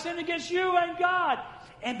 I've sinned against you and God.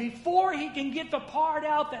 And before he can get the part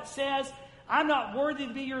out that says, I'm not worthy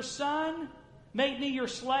to be your son, make me your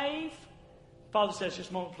slave, Father says, just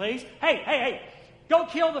a moment, please. Hey, go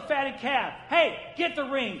kill the fatted calf. Hey, get the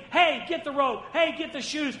ring. Hey, get the robe. Hey, get the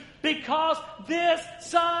shoes. Because this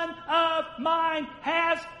son of mine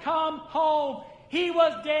has come home. He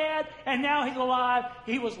was dead, and now he's alive.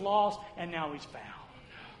 He was lost, and now he's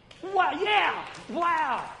found. Wow, yeah,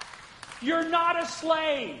 wow. You're not a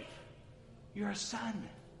slave. You're a son.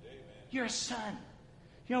 You're a son.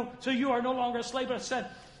 So you are no longer a slave, but a son.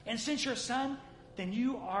 And since you're a son, then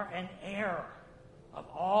you are an heir of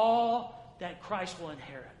all that Christ will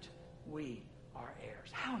inherit. We are heirs.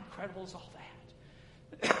 How incredible is all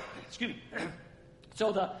that? Excuse me.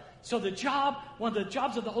 So the job, one of the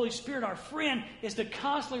jobs of the Holy Spirit, our friend, is to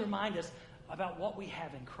constantly remind us about what we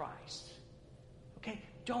have in Christ. Okay?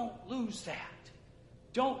 Don't lose that.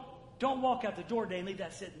 Don't walk out the door today and leave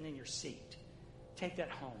that sitting in your seat. Take that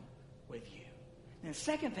home with you. And the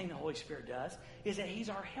second thing the Holy Spirit does is that He's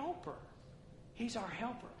our helper. He's our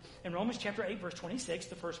helper. In Romans chapter 8, verse 26,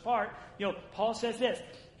 the first part, Paul says this,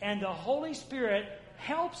 and the Holy Spirit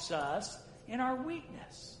helps us in our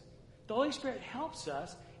weakness. The Holy Spirit helps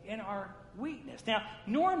us in our weakness. Now,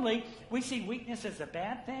 normally we see weakness as a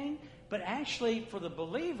bad thing, but actually for the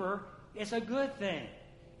believer, it's a good thing.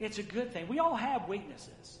 It's a good thing. We all have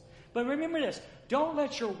weaknesses. But remember this, don't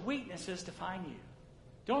let your weaknesses define you.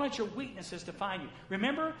 Don't let your weaknesses define you.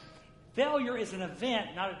 Remember, failure is an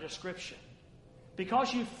event, not a description.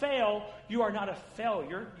 Because you fail, you are not a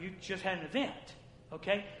failure. You just had an event.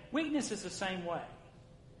 Okay? Weakness is the same way.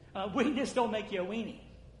 Weakness don't make you a weenie.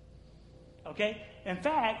 Okay? In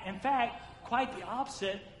fact, quite the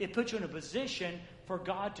opposite. It puts you in a position for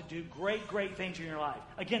God to do great, great things in your life.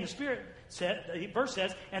 Again, the verse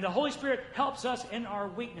says, and the Holy Spirit helps us in our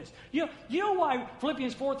weakness. You know why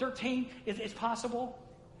Philippians 4:13 is possible?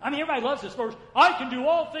 I mean, everybody loves this verse. I can do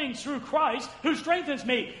all things through Christ who strengthens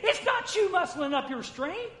me. It's not you muscling up your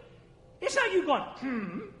strength. It's not you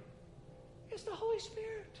going, It's the Holy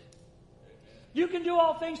Spirit. You can do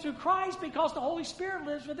all things through Christ because the Holy Spirit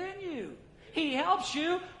lives within you. He helps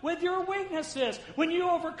you with your weaknesses. When you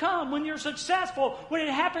overcome, when you're successful, when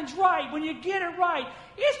it happens right, when you get it right,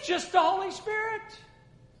 it's just the Holy Spirit.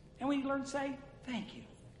 And we learn to say, thank you,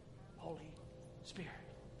 Holy Spirit,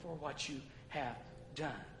 for what you have done.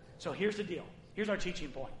 So here's the deal. Here's our teaching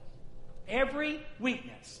point. Every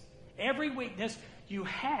weakness you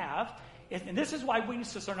have, and this is why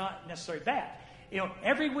weaknesses are not necessarily bad.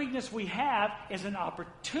 Every weakness we have is an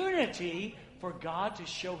opportunity for God to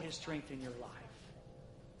show His strength in your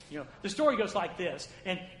life. The story goes like this,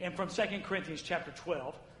 and from 2 Corinthians chapter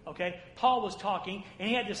 12, okay, Paul was talking, and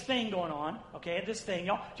he had this thing going on, okay, had this thing.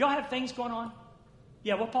 Y'all have things going on?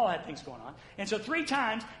 Yeah, well, Paul had things going on. And so 3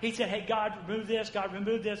 times he said, hey, God, remove this, God,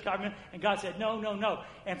 remove this, God, remove. And God said, no, no, no.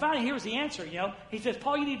 And finally, here's the answer, He says,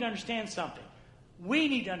 Paul, you need to understand something. We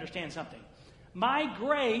need to understand something. My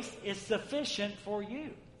grace is sufficient for you.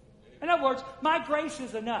 In other words, my grace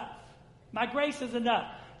is enough. My grace is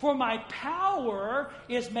enough. For my power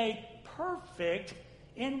is made perfect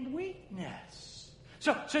in weakness.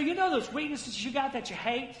 So those weaknesses you got that you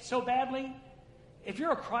hate so badly? If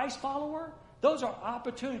you're a Christ follower, those are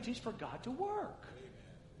opportunities for God to work.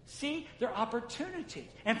 See, they're opportunities.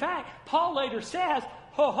 In fact, Paul later says,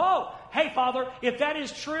 hey, Father, if that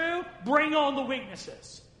is true, bring on the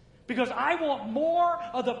weaknesses. Because I want more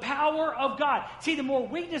of the power of God. See, the more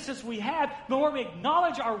weaknesses we have, the more we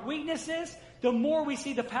acknowledge our weaknesses, the more we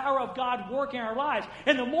see the power of God work in our lives.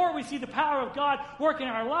 And the more we see the power of God work in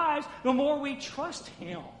our lives, the more we trust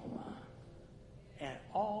Him. And it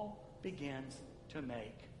all begins to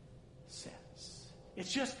make sense.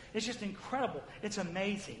 It's just incredible. It's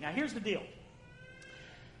amazing. Now, here's the deal.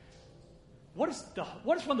 What is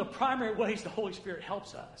one of the primary ways the Holy Spirit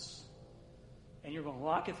helps us? And you're going,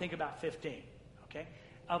 well, I could think about 15. Okay?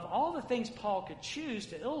 Of all the things Paul could choose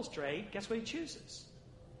to illustrate, guess what he chooses?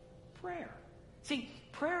 Prayer. See,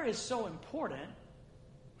 prayer is so important.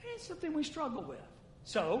 It's something we struggle with.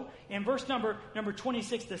 So, in verse number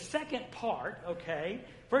 26, the second part, okay,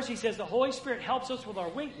 first he says the Holy Spirit helps us with our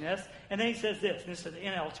weakness, and then he says this is the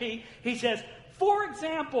NLT, he says, for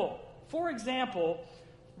example,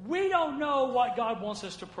 we don't know what God wants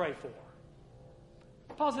us to pray for.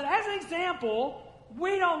 Paul said, as an example,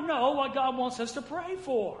 we don't know what God wants us to pray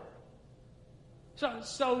for.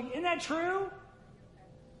 So isn't that true?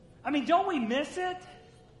 I mean, don't we miss it?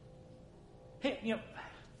 Hey,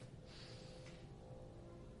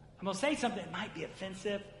 I'm going to say something that might be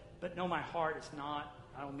offensive, but no, my heart is not.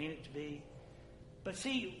 I don't mean it to be. But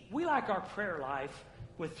see, we like our prayer life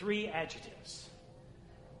with 3 adjectives.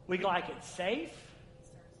 We like it safe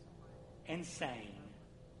and sane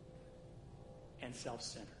and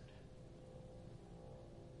self-centered.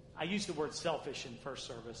 I used the word selfish in first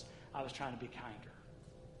service. I was trying to be kinder.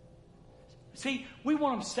 See, we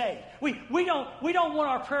want them safe. We don't want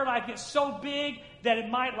our prayer life to get so big that it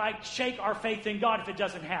might shake our faith in God if it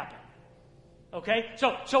doesn't happen. Okay?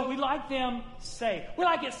 So we like them safe. We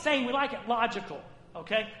like it sane. We like it logical.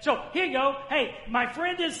 Okay? So here you go. Hey, my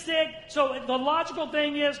friend is sick. So the logical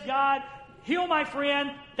thing is, God, heal my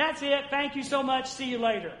friend. That's it. Thank you so much. See you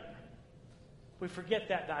later. We forget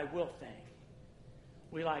that thy will thing.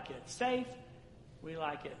 We like it safe. We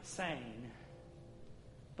like it sane.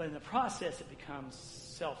 But in the process, it becomes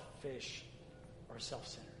selfish or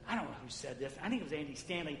self-centered. I don't know who said this. I think it was Andy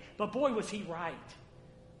Stanley. But boy, was he right.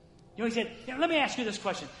 He said, let me ask you this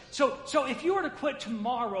question. So if you were to quit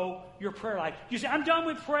tomorrow your prayer life, you say, I'm done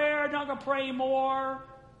with prayer, I'm not going to pray anymore.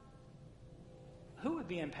 Who would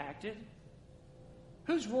be impacted?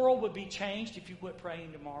 Whose world would be changed if you quit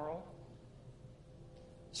praying tomorrow?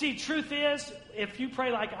 See, truth is, if you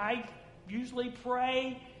pray like I usually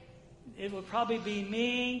pray, it would probably be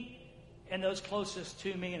me and those closest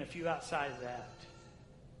to me and a few outside of that.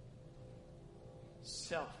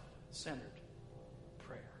 Self-centered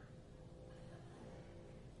prayer.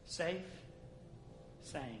 Safe,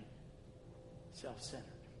 sane, self-centered.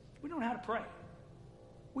 We don't know how to pray.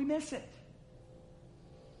 We miss it.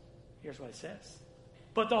 Here's what it says.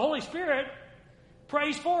 But the Holy Spirit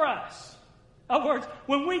prays for us. In other words,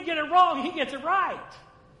 when we get it wrong, He gets it right.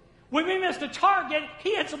 When we miss the target,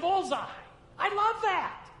 He hits a bullseye. I love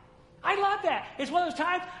that. I love that. It's one of those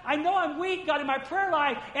times I know I'm weak, God, in my prayer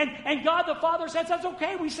life, and God the Father says, that's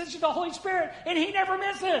okay. We send you the Holy Spirit, and He never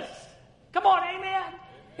misses. Come on, amen?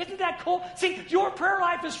 Isn't that cool? See, your prayer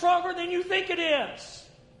life is stronger than you think it is.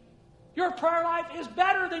 Your prayer life is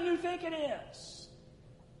better than you think it is.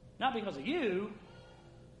 Not because of you,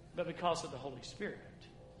 but because of the Holy Spirit.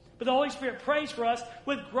 But the Holy Spirit prays for us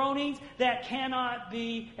with groanings that cannot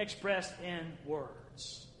be expressed in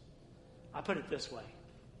words. I put it this way.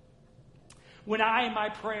 When I and my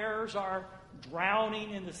prayers are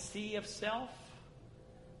drowning in the sea of self,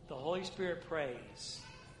 the Holy Spirit prays,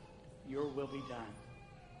 your will be done.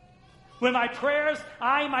 When my prayers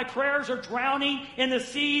are drowning in the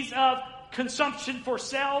seas of consumption for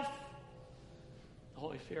self, the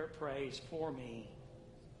Holy Spirit prays for me,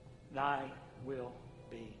 thy will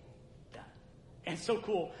be done. And it's so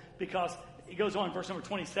cool because it goes on, verse number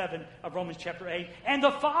 27 of Romans chapter 8. And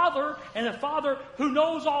the Father who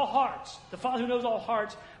knows all hearts,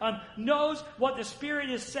 knows what the Spirit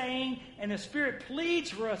is saying, and the Spirit pleads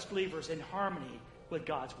for us believers in harmony with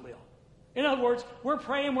God's will. In other words, we're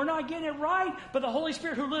praying, we're not getting it right, but the Holy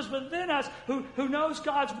Spirit who lives within us, who knows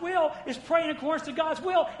God's will, is praying in accordance to God's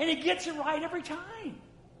will, and He gets it right every time.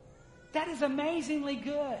 That is amazingly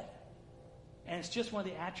good. And it's just one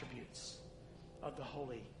of the attributes of the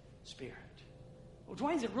Holy Spirit. Well,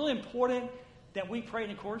 Dwayne, is it really important that we pray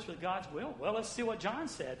in accordance with God's will? Well, let's see what John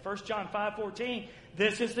said. 1 John 5:14.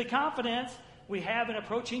 This is the confidence we have in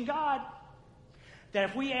approaching God, that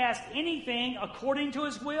if we ask anything according to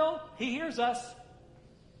His will, He hears us.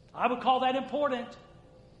 I would call that important.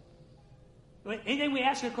 Anything we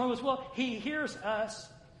ask according to His will, He hears us.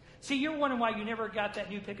 See, you're wondering why you never got that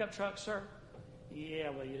new pickup truck, sir?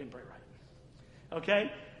 Yeah, well, you didn't pray right.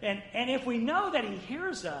 Okay? And if we know that He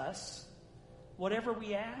hears us, whatever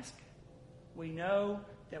we ask, we know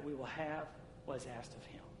that we will have what is asked of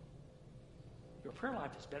Him. Your prayer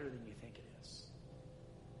life is better than you think it is.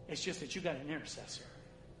 It's just that you got an intercessor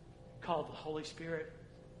called the Holy Spirit,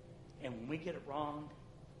 and when we get it wrong,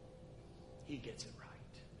 He gets it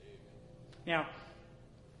right. Now,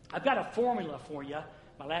 I've got a formula for you,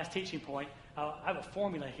 my last teaching point. I have a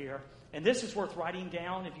formula here, and this is worth writing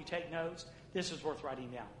down if you take notes. This is worth writing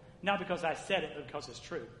down. Not because I said it, but because it's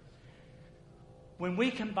true. When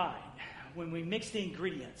we mix the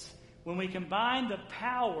ingredients, when we combine the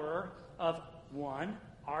power of one,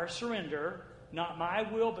 our surrender, not my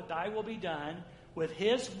will, but thy will be done, with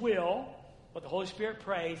His will, what the Holy Spirit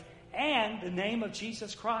prays, and the name of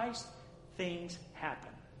Jesus Christ, things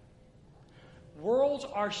happen. Worlds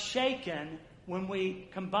are shaken when we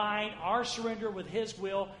combine our surrender with His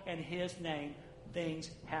will and His name.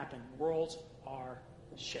 Things happen. Worlds are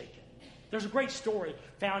shaken. There's a great story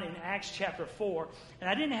found in Acts chapter 4, and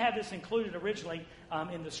I didn't have this included originally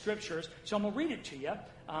in the Scriptures, so I'm going to read it to you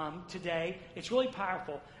today. It's really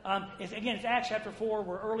powerful. It's Acts chapter 4.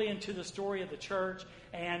 We're early into the story of the church,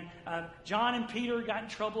 and John and Peter got in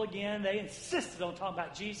trouble again. They insisted on talking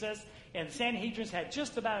about Jesus, and the Sanhedrins had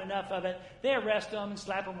just about enough of it. They arrest them and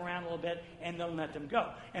slap them around a little bit, and don't let them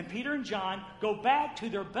go. And Peter and John go back to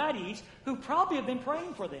their buddies who probably have been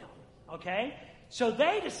praying for them, okay? So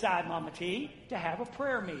they decide, Mama T, to have a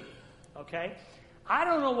prayer meeting, okay? I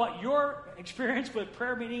don't know what your experience with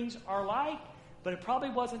prayer meetings are like, but it probably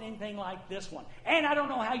wasn't anything like this one. And I don't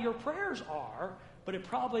know how your prayers are, but it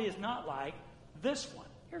probably is not like this one.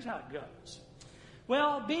 Here's how it goes.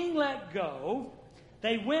 Well, being let go,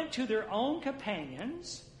 they went to their own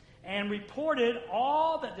companions and reported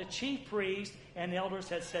all that the chief priest and the elders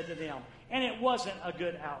had said to them. And it wasn't a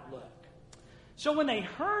good outlook. So when they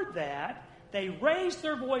heard that, they raised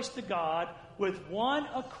their voice to God with one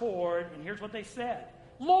accord, and here's what they said.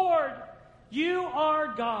 Lord, you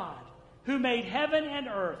are God, who made heaven and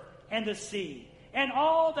earth and the sea, and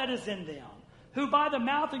all that is in them, who by the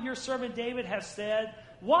mouth of your servant David has said,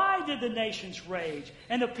 why did the nations rage,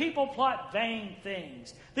 and the people plot vain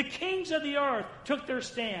things? The kings of the earth took their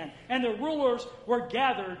stand, and the rulers were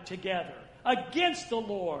gathered together against the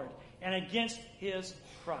Lord and against His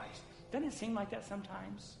Christ. Doesn't it seem like that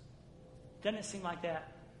sometimes? Doesn't it seem like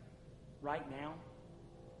that right now?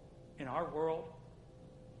 in our world,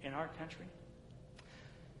 in our country?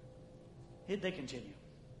 They continue.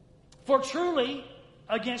 For truly,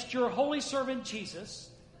 against your holy servant Jesus,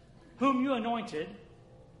 whom you anointed,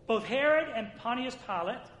 both Herod and Pontius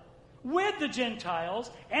Pilate, with the Gentiles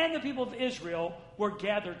and the people of Israel, were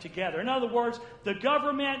gathered together. In other words, the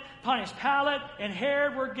government, Pontius Pilate and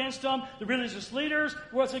Herod were against them. The religious leaders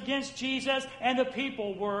was against Jesus, and the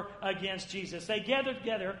people were against Jesus. They gathered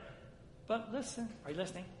together. But listen, are you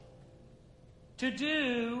listening? To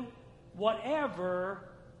do whatever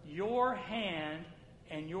your hand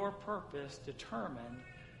and your purpose determine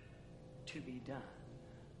to be done.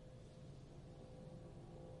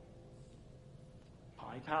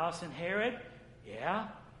 Pontius and Herod, yeah.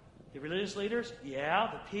 The religious leaders,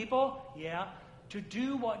 yeah. The people, yeah. To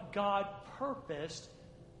do what God purposed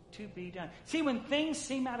to be done. See, when things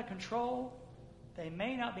seem out of control, they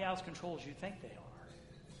may not be out of control as you think they are.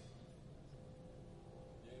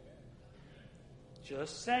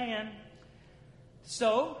 Just saying.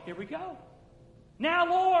 So, here we go. Now,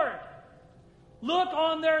 Lord, look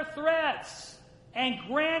on their threats and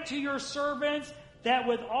grant to your servants that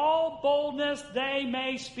with all boldness they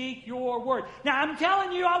may speak your word. Now, I'm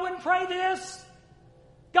telling you, I wouldn't pray this.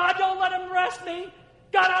 God, don't let them arrest me.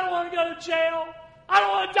 God, I don't want to go to jail. I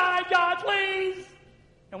don't want to die, God, please.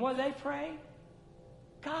 And what do they pray?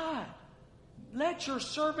 God, let your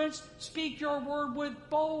servants speak your word with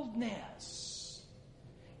boldness.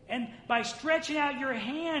 And by stretching out your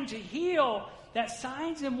hand to heal, that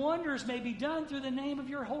signs and wonders may be done through the name of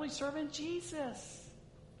your holy servant Jesus.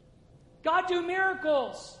 God, do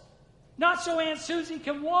miracles. Not so Aunt Susie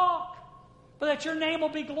can walk, but that your name will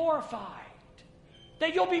be glorified.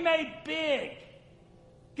 That you'll be made big.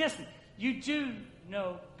 Listen, you do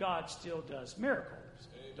know God still does miracles,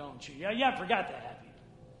 don't you? Yeah, you haven't forgot that, have you?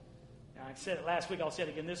 Now, I said it last week, I'll say it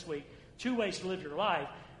again this week. 2 ways to live your life.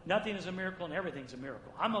 Nothing is a miracle and everything's a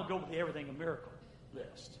miracle. I'm going to go with the everything a miracle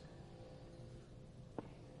list.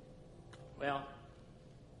 Well,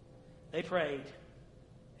 they prayed,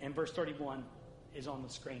 and verse 31 is on the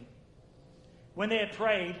screen. When they had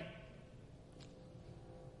prayed,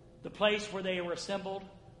 the place where they were assembled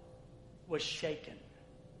was shaken.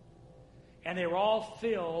 And they were all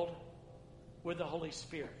filled with the Holy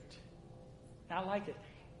Spirit. Now, I like it.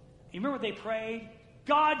 You remember what they prayed?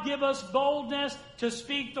 God, give us boldness to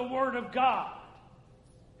speak the word of God.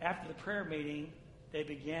 After the prayer meeting, they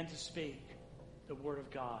began to speak the word of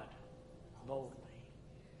God boldly.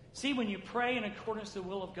 See, when you pray in accordance to the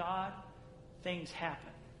will of God, things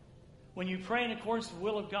happen. When you pray in accordance to the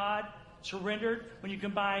will of God, surrendered, when you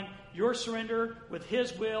combine your surrender with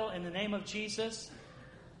His will in the name of Jesus,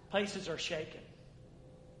 places are shaken.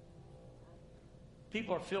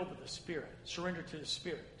 People are filled with the Spirit, surrendered to the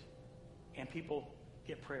Spirit, and people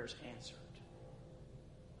get prayers answered.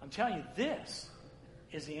 I'm telling you, this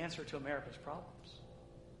is the answer to America's problems.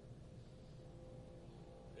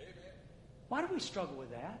 Amen. Why do we struggle with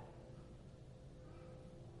that?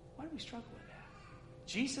 Why do we struggle with that?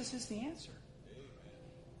 Jesus is the answer. Amen.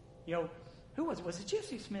 You know, who was it? Was it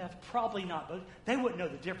Gypsy Smith? Probably not, but they wouldn't know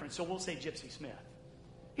the difference, so we'll say Gypsy Smith.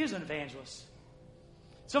 He was an evangelist.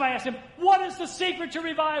 Somebody asked him, what is the secret to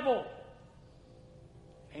revival?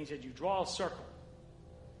 And he said, you draw a circle.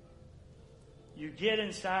 You get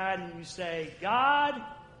inside and you say, God,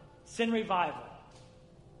 send revival.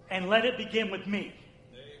 And let it begin with me.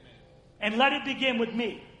 Amen. And let it begin with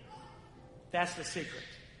me. That's the secret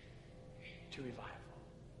to revival.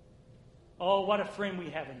 Oh, what a friend we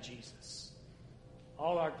have in Jesus.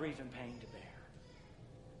 All our grief and pain to bear.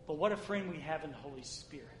 But what a friend we have in the Holy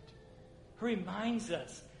Spirit, who reminds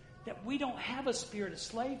us that we don't have a spirit of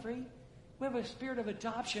slavery. We have a spirit of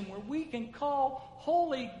adoption where we can call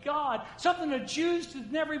holy God, something the Jews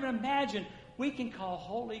could never even imagine. We can call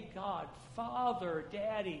holy God Father,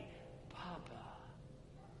 Daddy, Papa.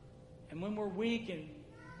 And when we're weak and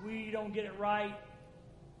we don't get it right,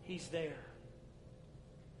 He's there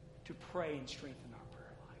to pray and strengthen our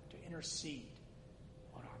prayer life, to intercede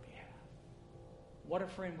on our behalf. What a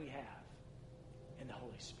friend we have in the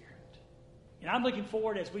Holy Spirit. And I'm looking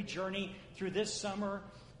forward as we journey through this summer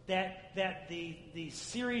that the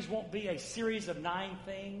series won't be a series of 9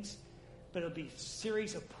 things, but it'll be a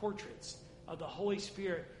series of portraits of the Holy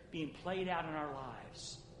Spirit being played out in our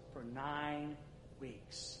lives for 9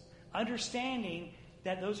 weeks. Understanding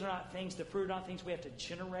that those are not things, the fruit are not things we have to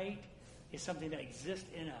generate. It's something that exists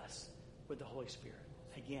in us with the Holy Spirit.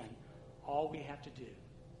 Again, all we have to do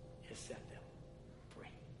is set them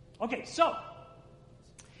free. Okay, so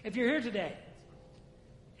if you're here today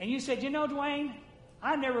and you said, you know, Dwayne,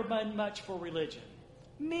 I've never been much for religion.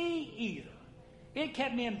 Me either. It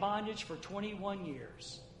kept me in bondage for 21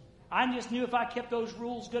 years. I just knew if I kept those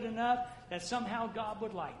rules good enough, that somehow God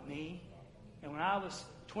would like me. And when I was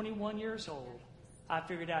 21 years old, I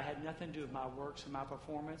figured out it had nothing to do with my works and my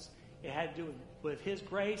performance. It had to do with His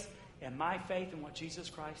grace and my faith in what Jesus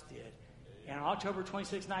Christ did. And on October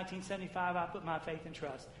 26, 1975, I put my faith and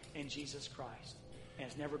trust in Jesus Christ. And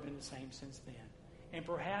it's never been the same since then. And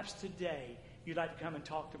perhaps today, you'd like to come and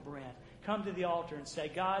talk to Brent. Come to the altar and say,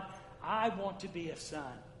 God, I want to be a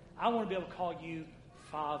son. I want to be able to call you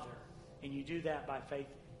Father. And you do that by faith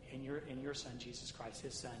in your Son, Jesus Christ,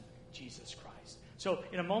 His Son, Jesus Christ. So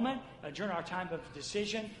in a moment, during our time of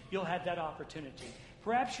decision, you'll have that opportunity.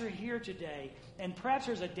 Perhaps you're here today, and perhaps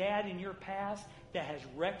there's a dad in your past that has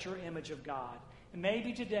wrecked your image of God. And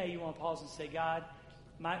maybe today you want to pause and say, God,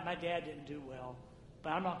 my dad didn't do well,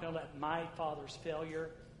 but I'm not going to let my father's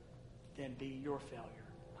failure then be your failure.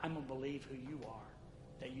 I'm going to believe who you are,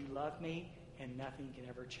 that you love me, and nothing can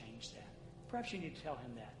ever change that. Perhaps you need to tell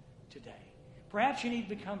him that today. Perhaps you need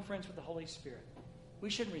to become friends with the Holy Spirit. We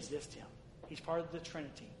shouldn't resist him. He's part of the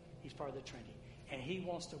Trinity. He's part of the Trinity. And he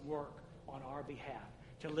wants to work on our behalf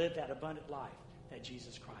to live that abundant life that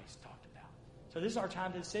Jesus Christ talked about. So this is our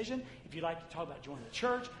time of decision. If you'd like to talk about joining the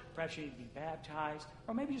church, perhaps you need to be baptized,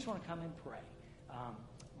 or maybe you just want to come and pray.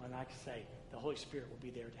 When I say, the Holy Spirit will be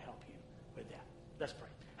there to help you with that. Let's pray.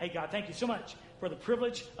 Hey, God, thank you so much for the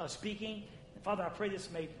privilege of speaking. And Father, I pray this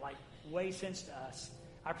made way sense to us.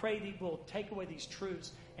 I pray that you will take away these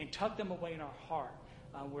truths and tuck them away in our heart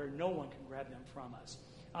where no one can grab them from us.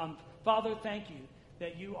 Father, thank you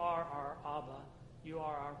that you are our Abba. You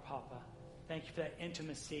are our Papa. Thank you for that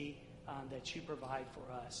intimacy that you provide for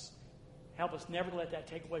us. Help us never to let that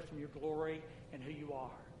take away from your glory and who you are,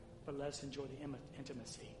 but let us enjoy the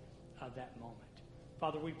intimacy of that moment.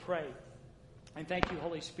 Father, we pray and thank you,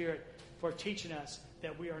 Holy Spirit, for teaching us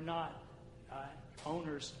that we are not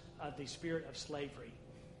owners of the spirit of slavery,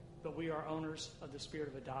 but we are owners of the spirit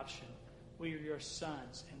of adoption. We are your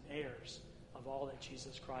sons and heirs of all that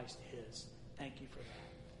Jesus Christ is. Thank you for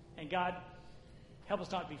that. And God, help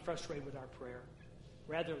us not to be frustrated with our prayer.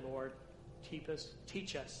 Rather, Lord,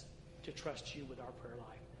 teach us to trust you with our prayer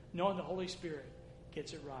life, knowing the Holy Spirit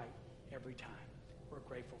gets it right every time. We're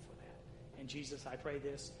grateful for that. And Jesus, I pray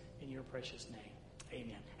this in your precious name.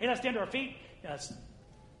 Amen. Hey, let's stand to our feet.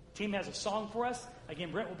 Team has a song for us.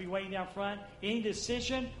 Again, Brent will be waiting down front. Any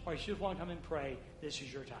decision, or you just want to come and pray, this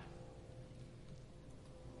is your time.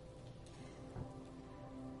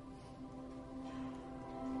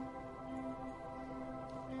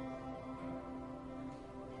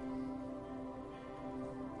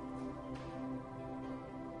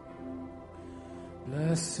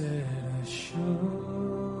 Blessed assurance,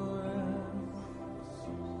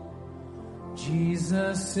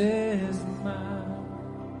 Jesus is mine.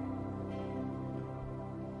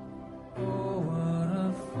 Oh, what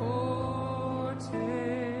a foretaste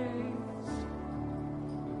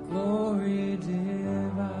of glory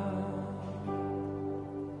divine,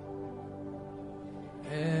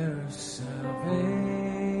 heir of salvation,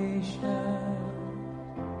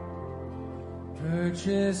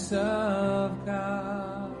 purchase of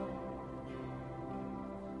God,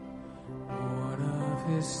 born of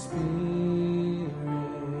His Spirit,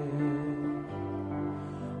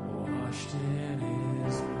 washed in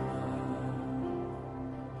His blood.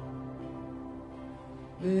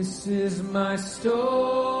 This is my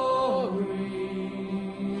story,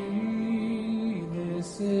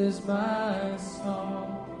 this is my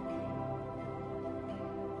song,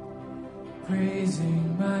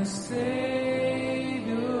 praising my Savior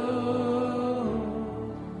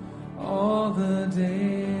all the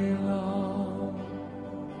day long.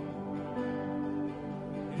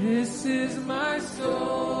 This is my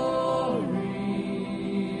story,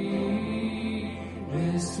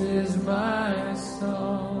 this is my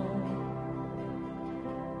song,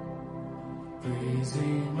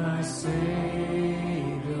 praising my Savior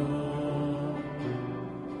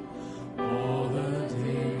all the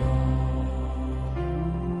day long.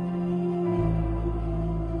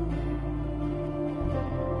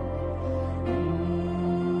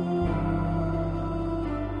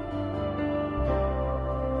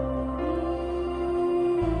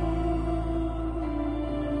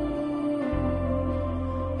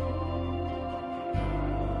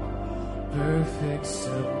 Perfect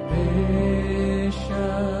submission,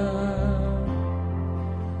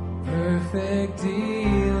 perfect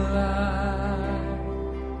delight,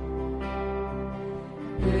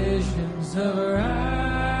 visions of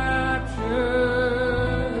rapture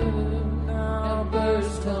now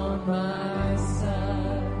burst on my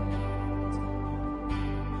sight,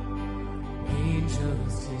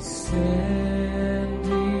 angels descending,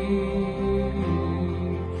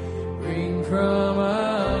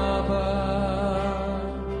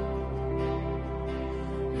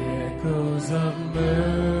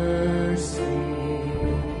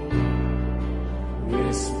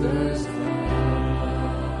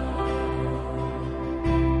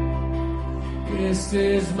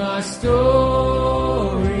 This is my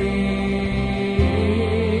story.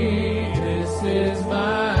 This is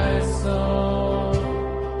my song.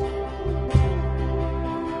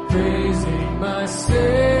 Praising my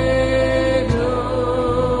Savior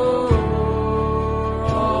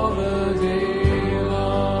all the day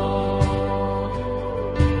long.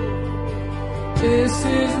 This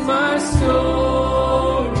is my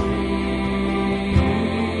story.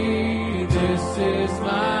 This is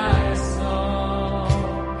my song.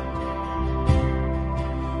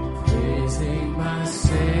 Praising my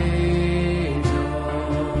Savior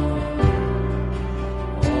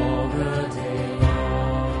all the day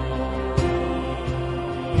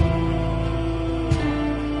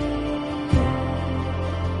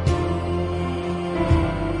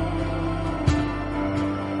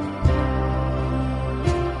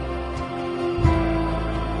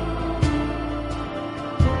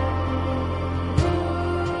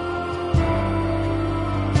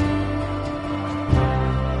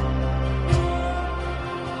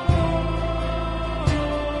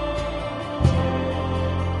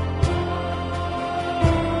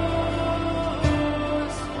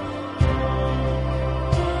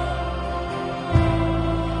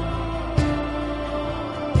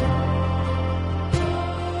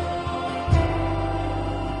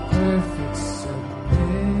perfect submission.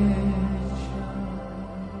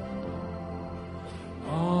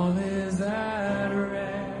 All is at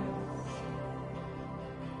rest.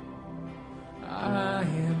 I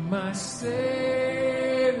am my Savior,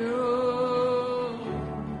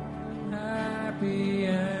 happy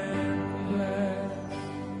and blessed,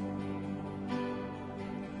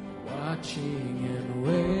 watching and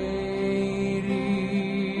waiting,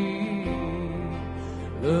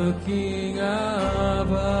 looking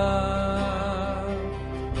above,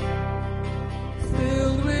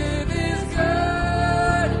 filled with His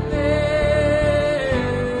goodness,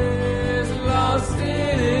 lost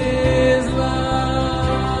in His love.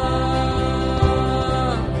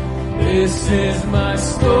 This is my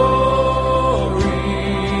story.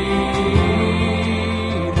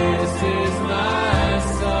 This is my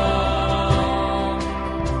song.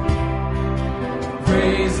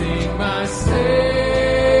 Praising my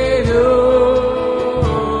Savior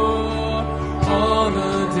all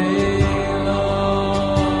the day long.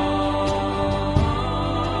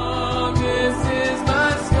 This is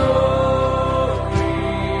my story.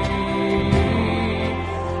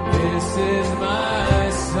 This is my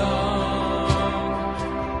song.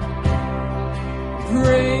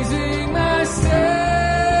 Praising my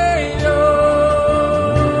Savior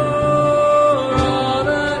all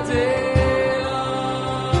the day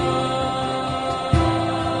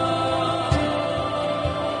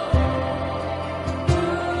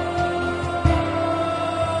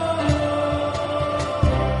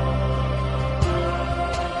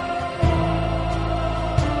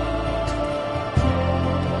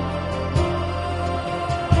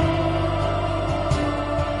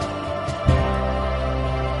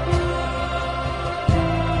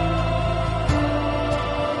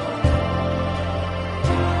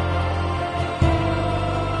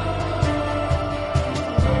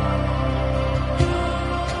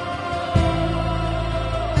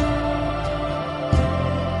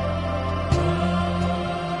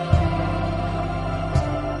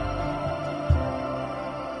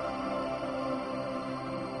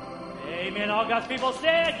Amen. All God's people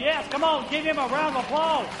said, yes. Come on, give Him a round of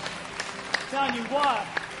applause. I'm telling you what,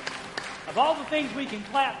 of all the things we can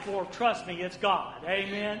clap for, trust me, it's God.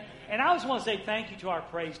 Amen. And I just want to say thank you to our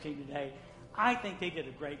praise team today. I think they did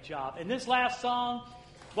a great job. And this last song,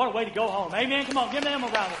 what a way to go home. Amen. Come on, give them a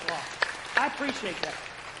round of applause. I appreciate that.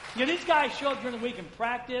 You know, these guys show up during the week and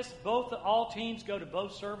practice. All teams go to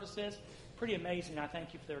both services. Pretty amazing. I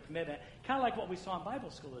thank you for their commitment. Kind of like what we saw in Bible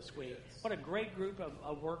school this week. What a great group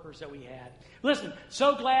of workers that we had. Listen,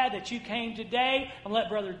 so glad that you came today. I'm going to let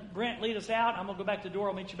Brother Brent lead us out. I'm going to go back to the door.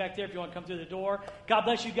 I'll meet you back there if you want to come through the door. God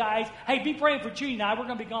bless you guys. Hey, be praying for Judy and I. We're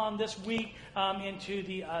going to be gone this week into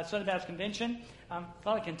the Southern Baptist Convention. A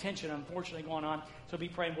lot of contention, unfortunately, going on. So be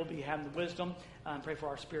praying we'll be having the wisdom. Pray for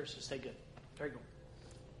our spirits to stay good. Very good.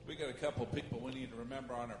 We got a couple of people we need to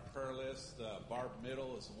remember on our prayer list. Barb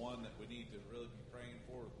Middle is the one that we need to really be praying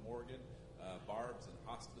for with Morgan. Barb's in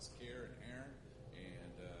hospice care, and Aaron.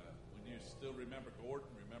 And we need to still remember Gordon.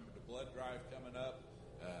 Remember the blood drive coming up.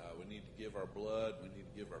 We need to give our blood. We need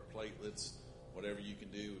to give our platelets. Whatever you can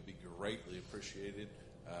do would be greatly appreciated.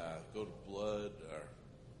 Go to Blood or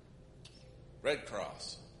Red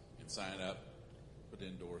Cross and sign up. Put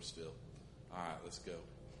in Dorrisville. All right, let's go.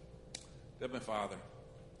 Heavenly Father,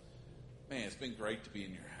 man, it's been great to be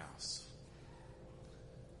in your house.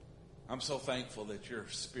 I'm so thankful that your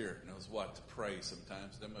Spirit knows what to pray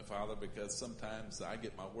sometimes, dear my Father, because sometimes I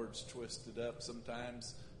get my words twisted up.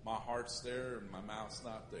 Sometimes my heart's there and my mouth's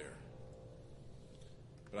not there.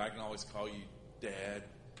 But I can always call you Dad.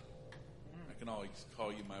 I can always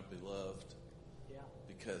call you my beloved. Yeah.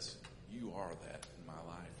 Because you are that in my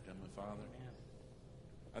life, dear my Father. Amen.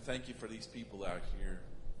 I thank you for these people out here.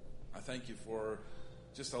 I thank you for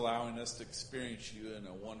just allowing us to experience you in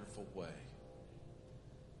a wonderful way.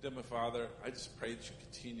 Dear my Father, I just pray that you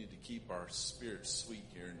continue to keep our spirits sweet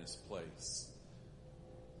here in this place.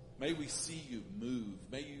 May we see you move.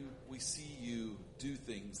 We see you do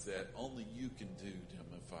things that only you can do, dear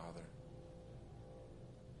my Father.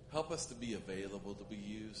 Help us to be available to be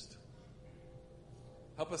used.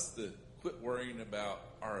 Help us to quit worrying about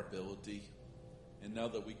our ability and know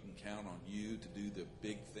that we can count on you to do the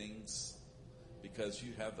big things because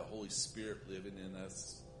you have the Holy Spirit living in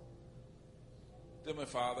us. Dear my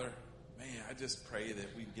Father, man, I just pray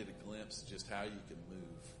that we get a glimpse of just how you can move.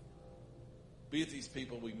 Be it these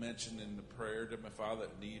people we mentioned in the prayer, dear my Father,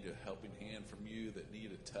 that need a helping hand from you, that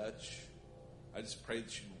need a touch. I just pray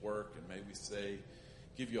that you work and may we say,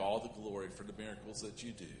 give you all the glory for the miracles that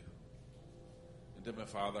you do. And dear my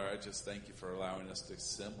Father, I just thank you for allowing us to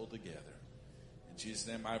assemble together. In Jesus'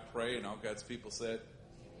 name I pray, and all God's people said,